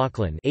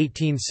 McLaughlin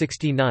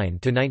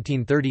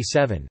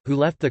 (1869–1937), who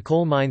left the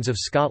coal mines of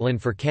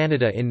Scotland for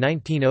Canada in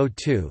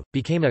 1902,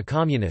 became a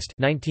communist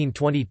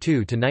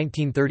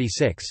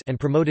 (1922–1936), and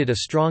promoted a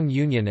strong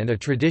union and a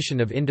tradition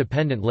of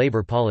independent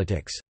labour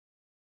politics.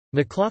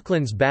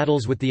 McLaughlin's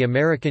battles with the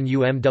American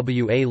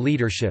UMWA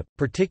leadership,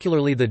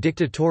 particularly the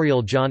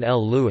dictatorial John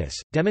L. Lewis,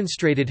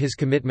 demonstrated his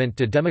commitment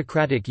to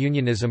democratic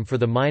unionism for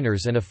the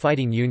miners and a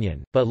fighting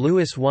union, but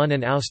Lewis won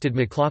and ousted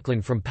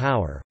McLaughlin from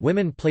power.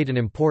 Women played an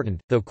important,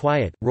 though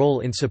quiet, role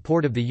in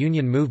support of the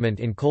union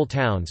movement in coal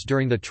towns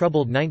during the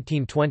troubled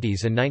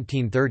 1920s and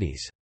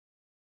 1930s.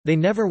 They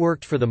never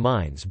worked for the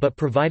mines but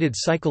provided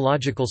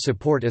psychological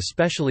support,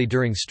 especially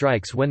during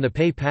strikes when the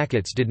pay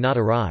packets did not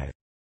arrive.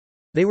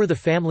 They were the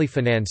family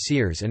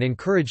financiers and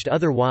encouraged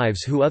other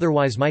wives who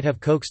otherwise might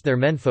have coaxed their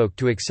menfolk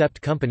to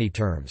accept company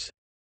terms.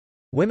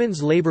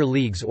 Women's labor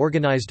leagues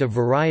organized a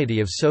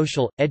variety of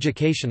social,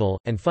 educational,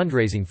 and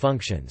fundraising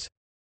functions.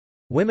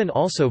 Women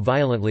also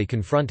violently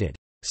confronted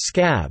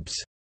scabs,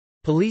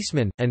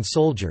 policemen, and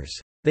soldiers.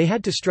 They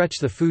had to stretch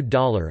the food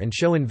dollar and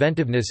show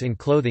inventiveness in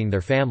clothing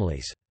their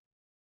families.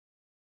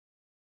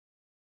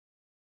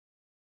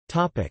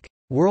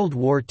 World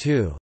War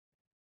II.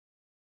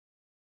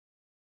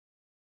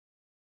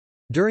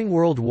 During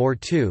World War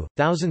II,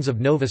 thousands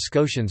of Nova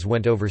Scotians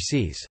went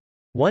overseas.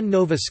 One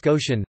Nova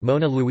Scotian,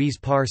 Mona Louise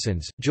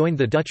Parsons, joined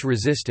the Dutch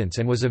resistance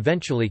and was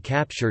eventually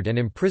captured and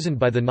imprisoned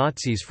by the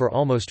Nazis for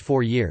almost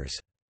 4 years.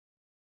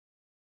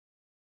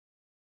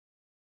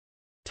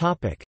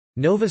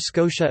 Nova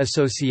Scotia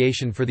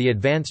Association for the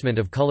Advancement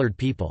of Coloured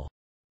People.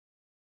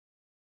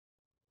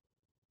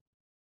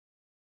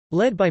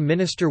 Led by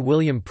Minister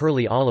William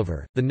Perley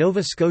Oliver, the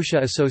Nova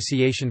Scotia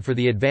Association for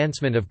the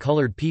Advancement of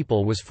Coloured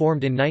People was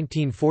formed in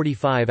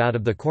 1945 out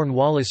of the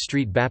Cornwallis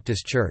Street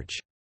Baptist Church.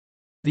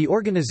 The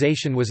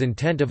organization was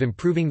intent of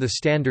improving the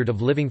standard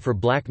of living for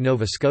black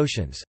Nova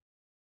Scotians.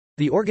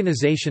 The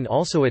organization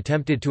also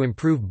attempted to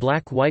improve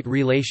black-white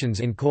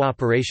relations in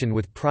cooperation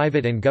with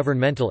private and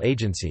governmental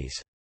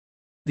agencies.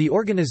 The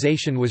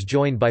organization was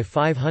joined by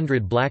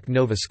 500 black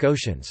Nova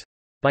Scotians.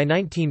 By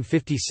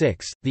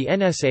 1956, the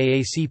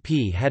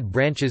NSAACP had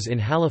branches in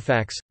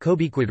Halifax,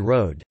 Cobequid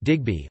Road,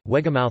 Digby,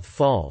 Wegamouth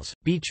Falls,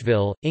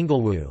 Beachville,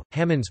 Inglewoo,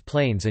 Hammonds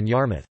Plains and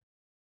Yarmouth.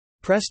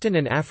 Preston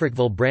and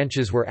Africville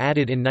branches were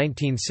added in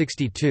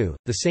 1962,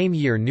 the same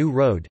year New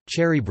Road,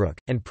 Cherrybrook,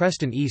 and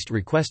Preston East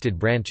requested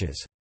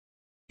branches.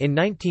 In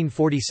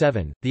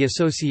 1947, the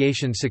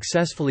association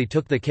successfully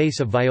took the case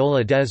of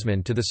Viola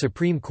Desmond to the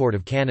Supreme Court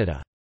of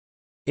Canada.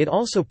 It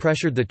also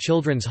pressured the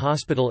Children's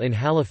Hospital in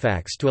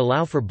Halifax to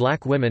allow for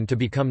black women to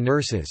become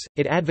nurses.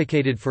 It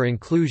advocated for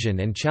inclusion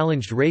and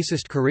challenged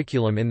racist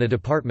curriculum in the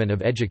Department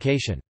of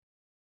Education.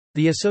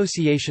 The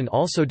association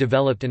also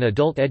developed an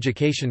adult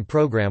education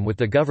program with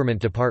the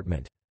government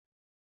department.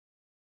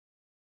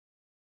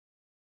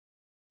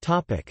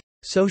 Topic: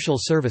 Social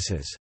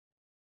services.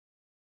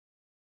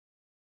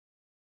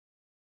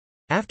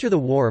 After the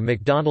war,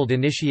 MacDonald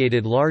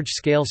initiated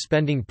large-scale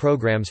spending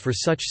programs for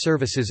such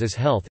services as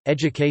health,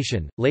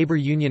 education, labor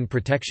union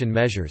protection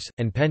measures,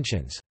 and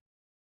pensions.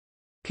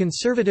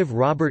 Conservative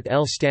Robert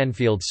L.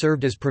 Stanfield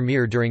served as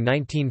premier during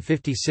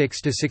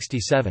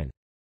 1956–67.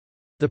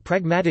 The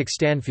pragmatic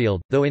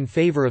Stanfield, though in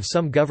favor of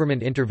some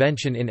government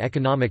intervention in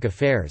economic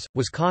affairs,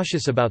 was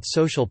cautious about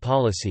social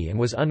policy and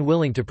was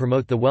unwilling to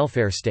promote the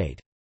welfare state.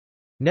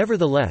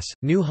 Nevertheless,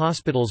 new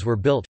hospitals were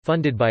built,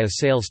 funded by a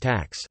sales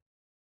tax.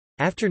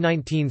 After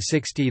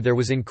 1960 there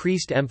was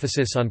increased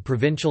emphasis on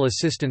provincial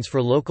assistance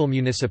for local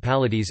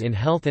municipalities in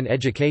health and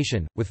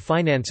education, with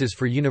finances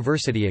for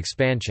university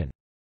expansion.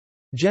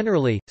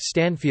 Generally,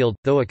 Stanfield,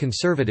 though a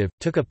conservative,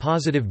 took a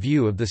positive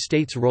view of the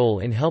state's role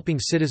in helping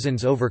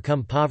citizens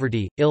overcome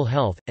poverty, ill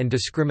health, and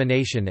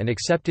discrimination and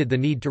accepted the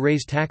need to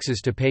raise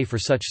taxes to pay for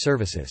such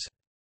services.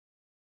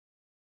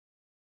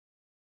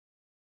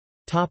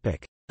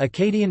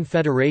 Acadian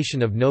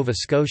Federation of Nova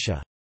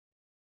Scotia.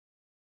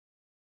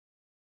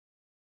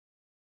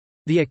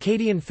 The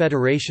Acadian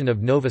Federation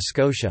of Nova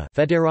Scotia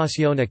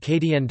Fédération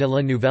Acadienne de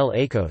la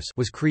Nouvelle-Écosse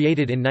was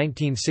created in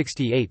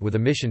 1968 with a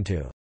mission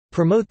to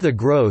promote the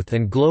growth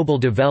and global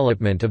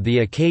development of the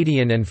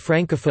Acadian and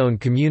Francophone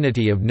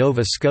community of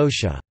Nova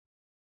Scotia.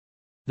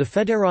 The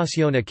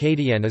Fédération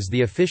Acadienne is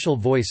the official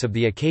voice of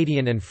the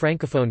Acadian and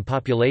Francophone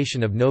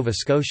population of Nova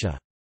Scotia.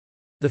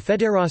 The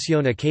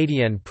Fédération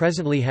Acadienne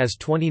presently has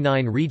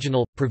 29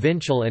 regional,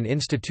 provincial and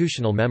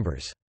institutional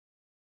members.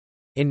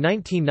 In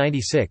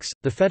 1996,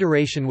 the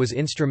Federation was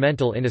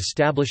instrumental in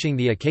establishing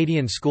the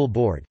Acadian School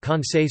Board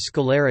Conseil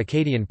scolaire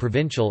acadien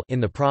provincial in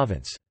the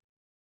province.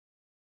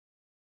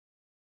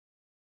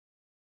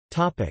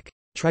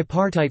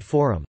 Tripartite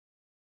Forum.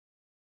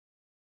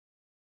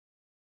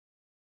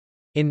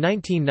 In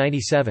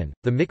 1997,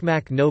 the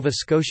Micmac Nova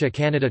Scotia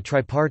Canada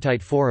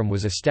Tripartite Forum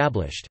was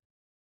established.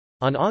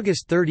 On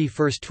August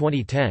 31,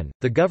 2010,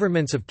 the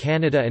governments of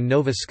Canada and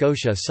Nova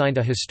Scotia signed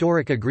a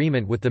historic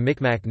agreement with the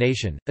Micmac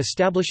Nation,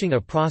 establishing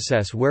a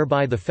process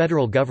whereby the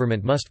federal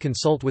government must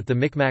consult with the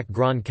Micmac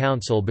Grand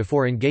Council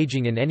before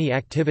engaging in any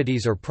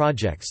activities or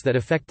projects that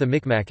affect the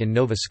Micmac in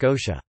Nova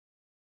Scotia.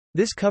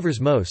 This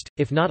covers most,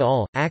 if not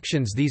all,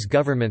 actions these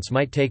governments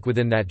might take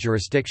within that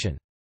jurisdiction.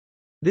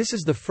 This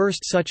is the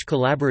first such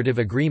collaborative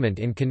agreement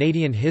in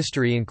Canadian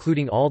history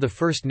including all the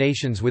First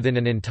Nations within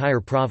an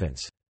entire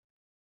province.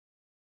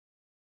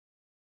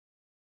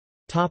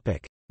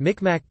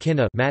 Micmac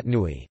Kina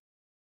Matnui.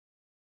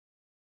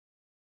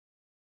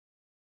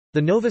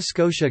 The Nova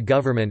Scotia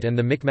government and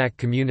the Micmac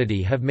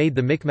community have made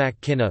the Micmac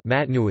Kina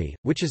Matnui,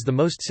 which is the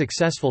most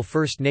successful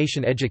First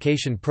Nation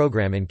education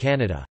program in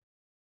Canada.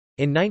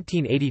 In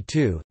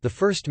 1982, the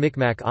first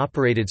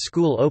Micmac-operated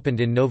school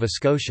opened in Nova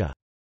Scotia.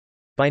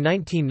 By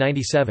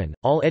 1997,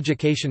 all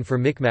education for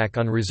Micmac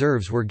on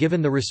reserves were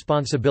given the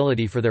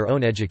responsibility for their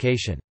own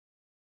education.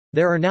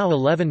 There are now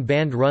 11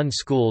 band-run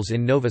schools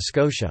in Nova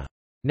Scotia.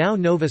 Now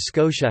Nova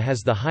Scotia has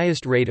the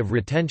highest rate of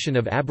retention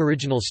of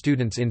Aboriginal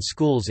students in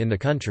schools in the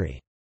country.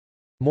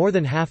 More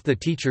than half the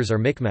teachers are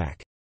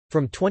Micmac.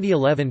 From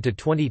 2011 to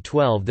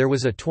 2012 there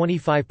was a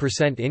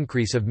 25%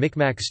 increase of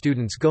Micmac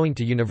students going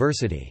to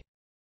university.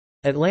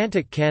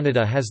 Atlantic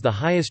Canada has the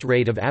highest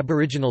rate of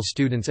Aboriginal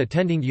students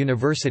attending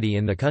university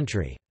in the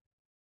country.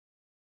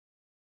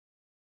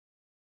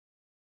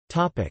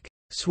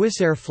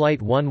 Swissair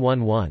Flight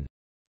 111.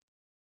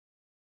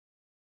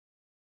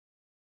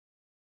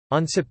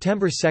 On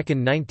September 2,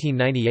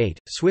 1998,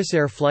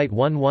 Swissair Flight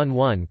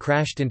 111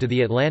 crashed into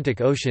the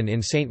Atlantic Ocean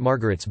in St.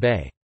 Margaret's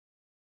Bay.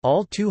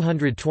 All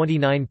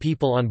 229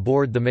 people on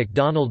board the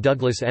McDonnell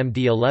Douglas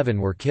MD-11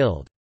 were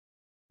killed.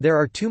 There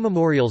are 2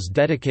 memorials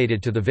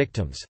dedicated to the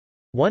victims.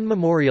 One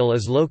memorial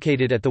is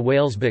located at the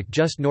Whalesbeck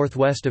just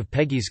northwest of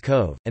Peggy's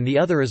Cove, and the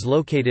other is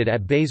located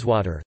at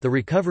Bayswater, the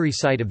recovery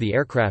site of the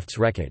aircraft's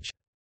wreckage.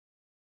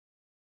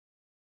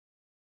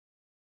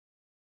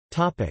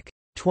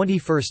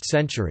 21st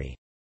century.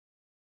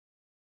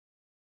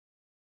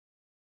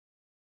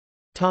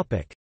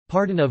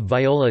 Pardon of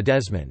Viola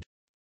Desmond.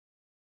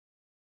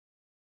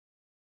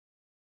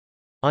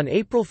 On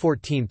April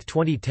 14,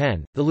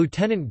 2010, the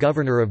Lieutenant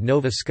Governor of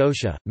Nova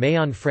Scotia,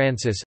 Mayon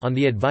Francis, on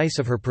the advice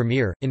of her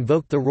Premier,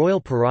 invoked the royal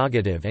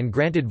prerogative and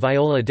granted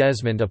Viola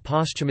Desmond a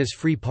posthumous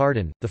free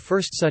pardon, the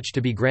first such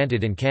to be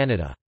granted in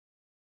Canada.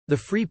 The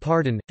free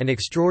pardon, an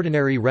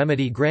extraordinary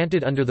remedy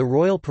granted under the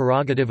royal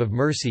prerogative of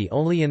mercy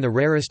only in the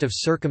rarest of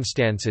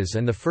circumstances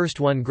and the first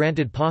one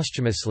granted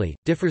posthumously,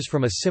 differs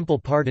from a simple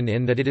pardon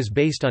in that it is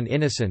based on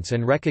innocence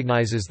and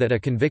recognises that a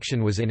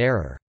conviction was in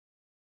error.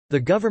 The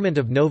government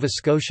of Nova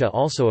Scotia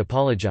also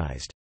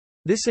apologised.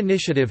 This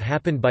initiative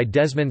happened by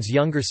Desmond's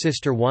younger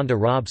sister Wanda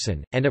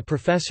Robson, and a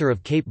professor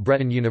of Cape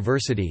Breton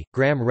University,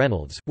 Graham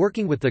Reynolds,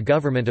 working with the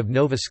government of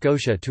Nova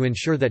Scotia to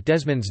ensure that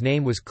Desmond's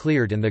name was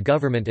cleared and the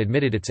government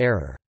admitted its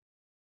error.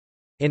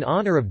 In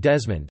honour of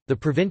Desmond, the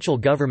provincial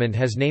government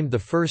has named the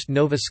first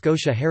Nova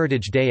Scotia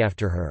Heritage Day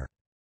after her.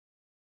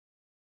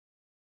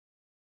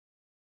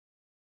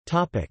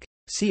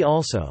 See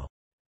also: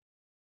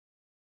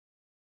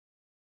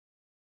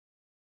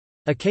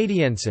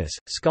 Acadiensis,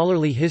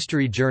 scholarly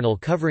history journal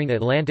covering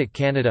Atlantic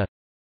Canada.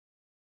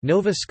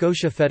 Nova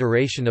Scotia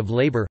Federation of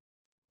Labour.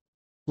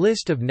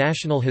 List of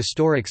National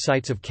Historic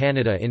Sites of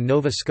Canada in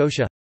Nova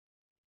Scotia.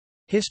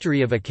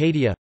 History of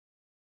Acadia.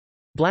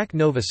 Black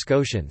Nova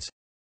Scotians.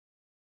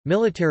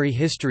 Military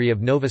history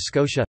of Nova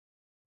Scotia.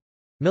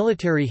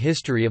 Military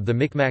history of the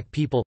Mi'kmaq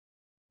people.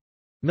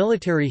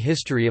 Military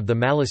history of the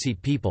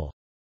Maliseet people.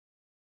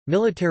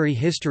 Military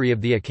history of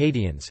the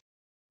Acadians.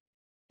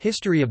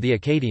 History of the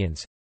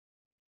Acadians.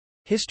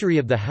 History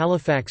of the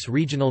Halifax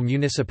Regional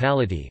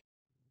Municipality.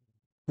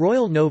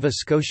 Royal Nova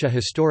Scotia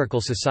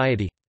Historical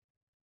Society.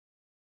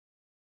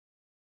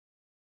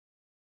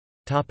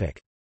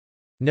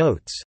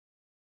 Notes.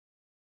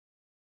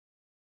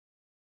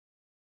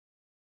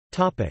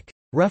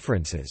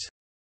 References.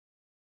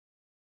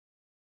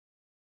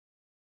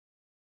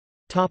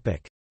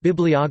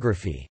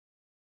 Bibliography.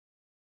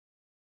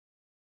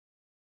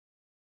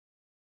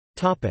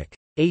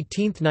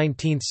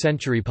 18th–19th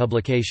century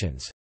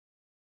publications.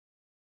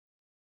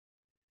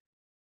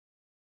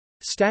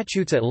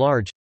 Statutes at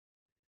Large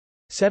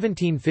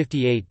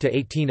 1758 to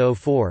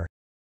 1804,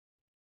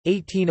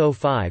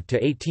 1805 to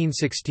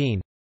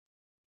 1816,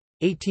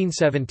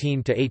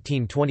 1817 to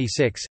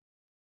 1826,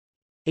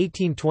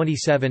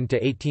 1827 to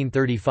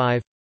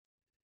 1835,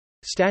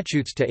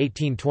 Statutes to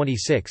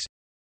 1826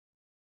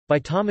 by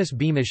Thomas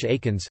Beamish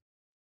Aikins.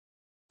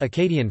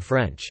 Acadian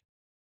French.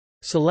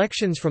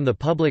 Selections from the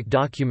Public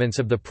Documents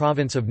of the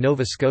Province of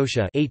Nova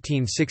Scotia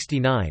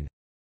 1869.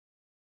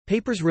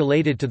 Papers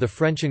related to the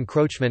French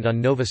encroachment on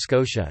Nova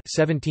Scotia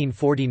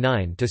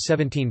 1749 to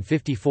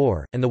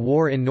 1754 and the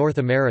War in North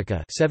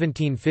America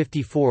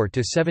 1754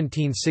 to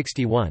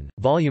 1761,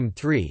 Volume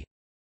 3.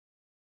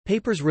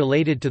 Papers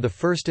related to the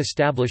first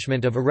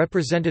establishment of a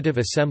representative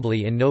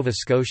assembly in Nova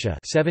Scotia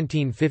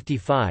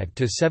 1755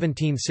 to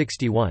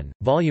 1761,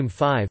 Volume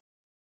 5.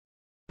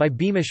 By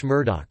Beamish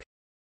Murdoch.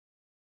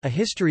 A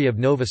History of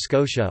Nova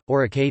Scotia,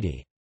 or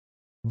Acadie.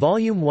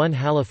 Volume 1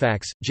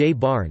 Halifax, J.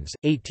 Barnes,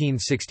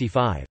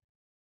 1865.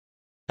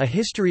 A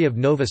History of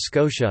Nova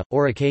Scotia,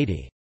 or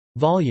Acadie.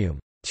 Volume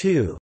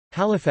 2.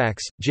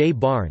 Halifax, J.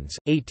 Barnes,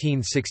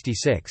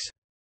 1866.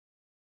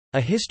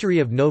 A History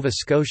of Nova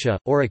Scotia,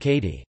 or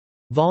Acadie.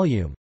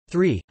 Volume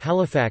 3.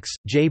 Halifax,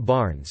 J.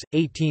 Barnes,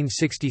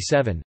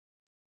 1867.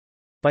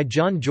 By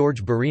John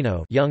George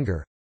Barino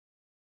Younger.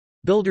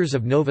 Builders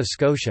of Nova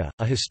Scotia,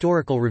 a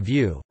historical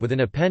review, with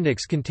an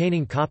appendix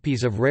containing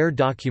copies of rare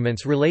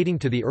documents relating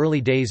to the early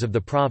days of the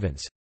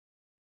province.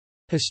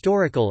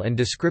 Historical and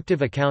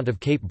descriptive account of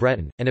Cape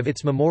Breton, and of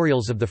its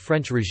memorials of the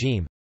French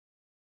regime.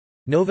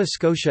 Nova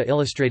Scotia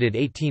Illustrated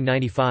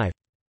 1895.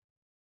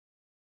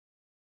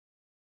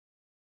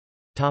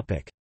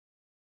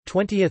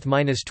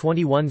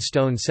 20th–21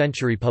 Stone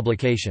Century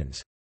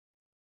publications.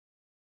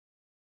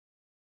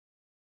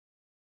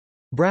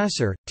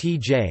 Brasser,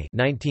 T.J.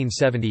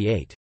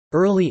 1978.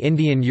 Early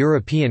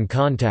Indian-European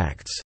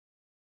Contacts.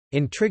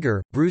 In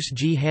Trigger, Bruce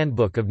G.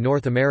 Handbook of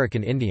North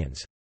American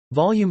Indians.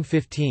 Volume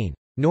 15.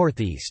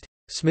 Northeast.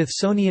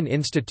 Smithsonian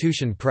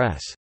Institution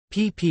Press.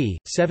 pp.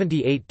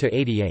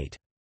 78–88.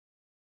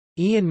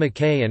 Ian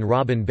McKay and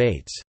Robin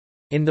Bates.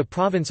 In the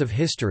Province of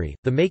History,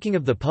 The Making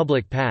of the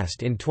Public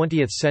Past in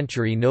 20th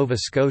Century Nova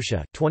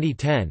Scotia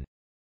 2010.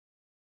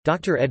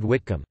 Dr. Ed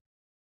Whitcomb.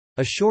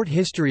 A Short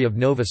History of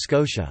Nova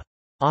Scotia.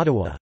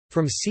 Ottawa.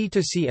 From Sea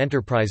to Sea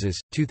Enterprises,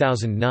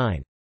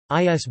 2009.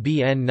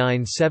 ISBN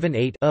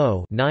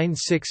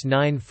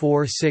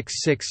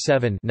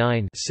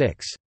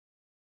 978-0-9694667-9-6.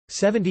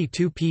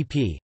 72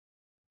 pp.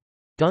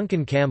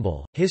 Duncan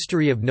Campbell,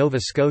 History of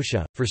Nova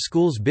Scotia, for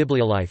Schools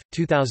Bibliolife,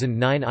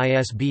 2009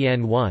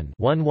 ISBN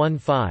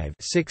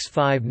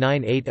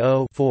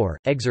 1-115-65980-4,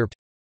 excerpt.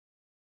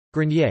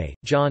 Grenier,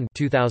 John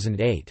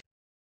 2008.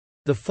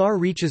 The Far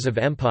Reaches of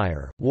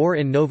Empire, War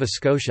in Nova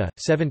Scotia,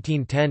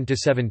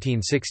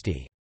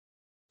 1710–1760.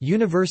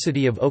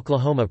 University of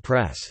Oklahoma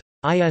Press.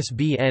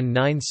 ISBN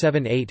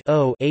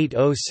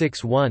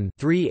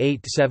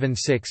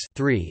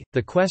 978-0-8061-3876-3.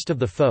 The Quest of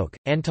the Folk,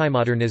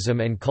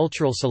 Antimodernism and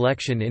Cultural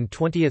Selection in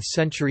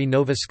Twentieth-Century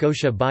Nova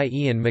Scotia by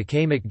Ian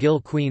Mackay,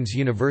 McGill, Queen's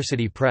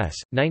University Press,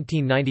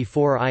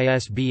 1994.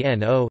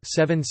 ISBN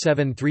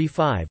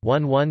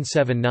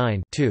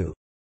 0-7735-1179-2.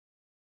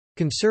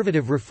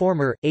 Conservative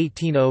Reformer,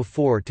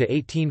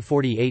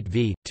 1804–1848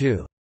 v.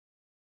 2.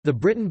 The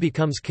Briton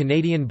Becomes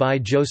Canadian by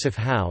Joseph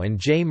Howe and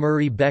J.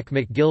 Murray Beck,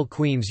 McGill,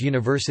 Queen's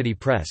University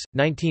Press,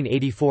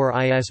 1984.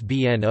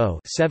 ISBN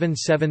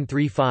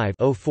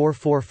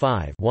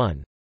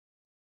 0-7735-0445-1.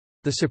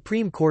 The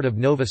Supreme Court of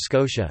Nova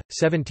Scotia,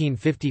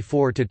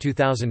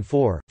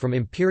 1754–2004, From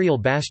Imperial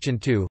Bastion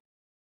to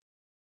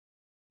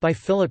by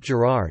Philip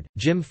Gerard,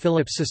 Jim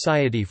Phillips,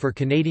 Society for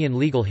Canadian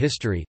Legal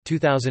History,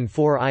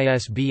 2004.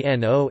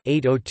 ISBN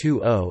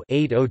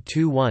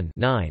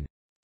 0-8020-8021-9.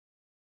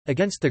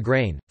 Against the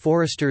Grain,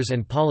 Foresters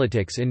and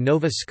Politics in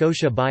Nova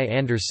Scotia by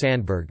Anders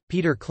Sandberg,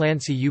 Peter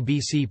Clancy,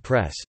 UBC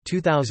Press,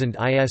 2000.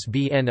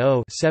 ISBN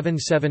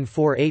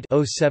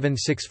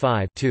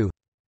 0-7748-0765-2.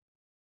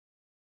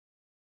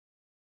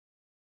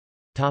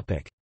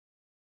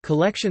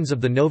 Collections of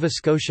the Nova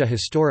Scotia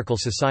Historical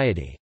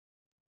Society.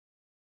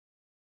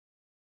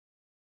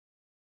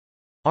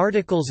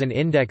 Articles and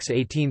Index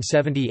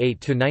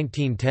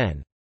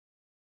 1878–1910.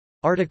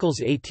 Articles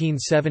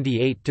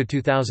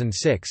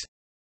 1878–2006.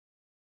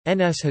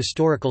 NS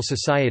Historical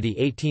Society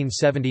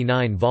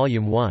 1879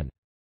 Volume 1.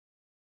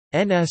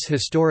 NS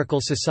Historical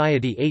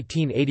Society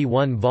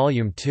 1881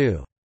 Volume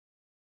 2.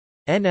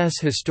 NS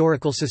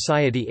Historical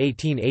Society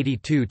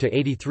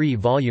 1882–83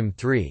 Volume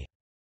 3.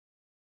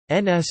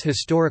 NS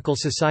Historical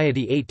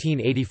Society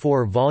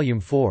 1884 Volume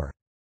 4.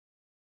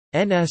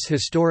 NS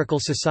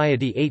Historical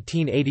Society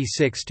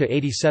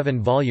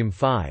 1886–87 Volume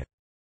 5.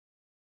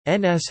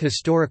 NS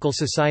Historical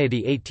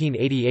Society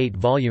 1888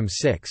 Volume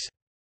 6.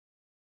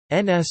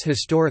 NS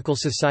Historical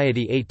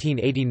Society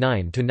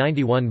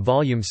 1889–91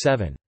 Volume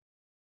 7.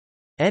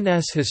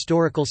 NS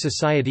Historical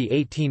Society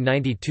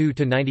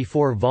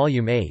 1892–94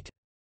 Volume 8.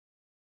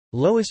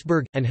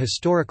 Louisbourg, An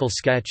Historical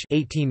Sketch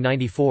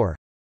 1894.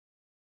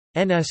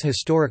 NS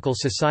Historical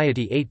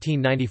Society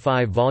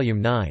 1895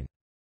 Volume 9.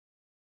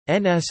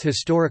 NS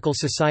Historical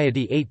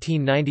Society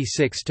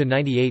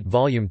 1896–98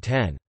 Volume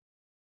 10.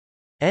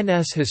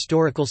 NS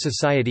Historical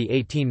Society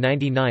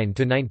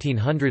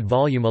 1899–1900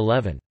 Volume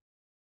 11.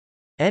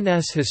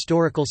 NS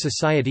Historical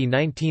Society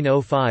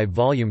 1905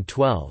 Volume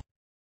 12.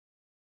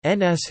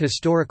 NS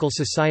Historical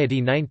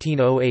Society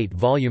 1908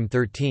 Volume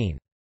 13.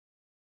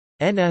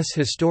 NS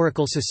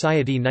Historical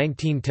Society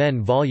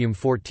 1910 Volume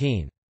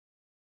 14.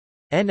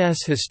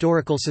 NS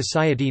Historical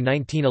Society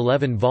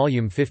 1911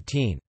 Volume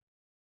 15.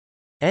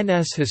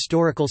 NS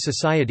Historical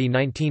Society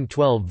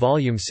 1912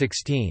 Volume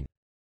 16.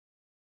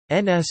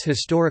 NS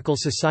Historical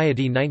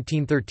Society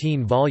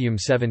 1913 Volume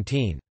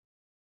 17.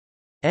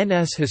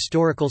 NS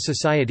Historical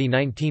Society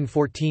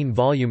 1914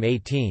 Volume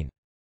 18.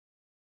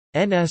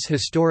 NS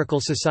Historical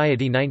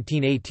Society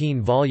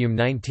 1918 Volume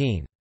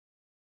 19.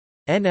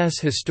 NS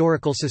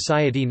Historical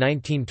Society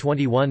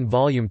 1921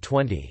 Volume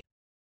 20.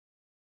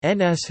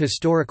 NS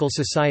Historical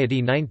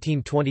Society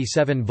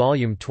 1927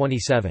 Volume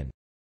 27.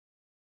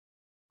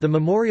 The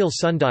Memorial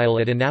Sundial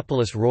at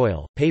Annapolis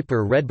Royal,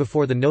 paper read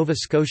before the Nova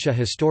Scotia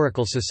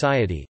Historical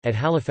Society, at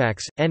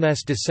Halifax,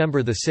 NS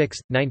December 6,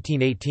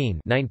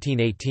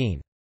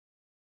 1918.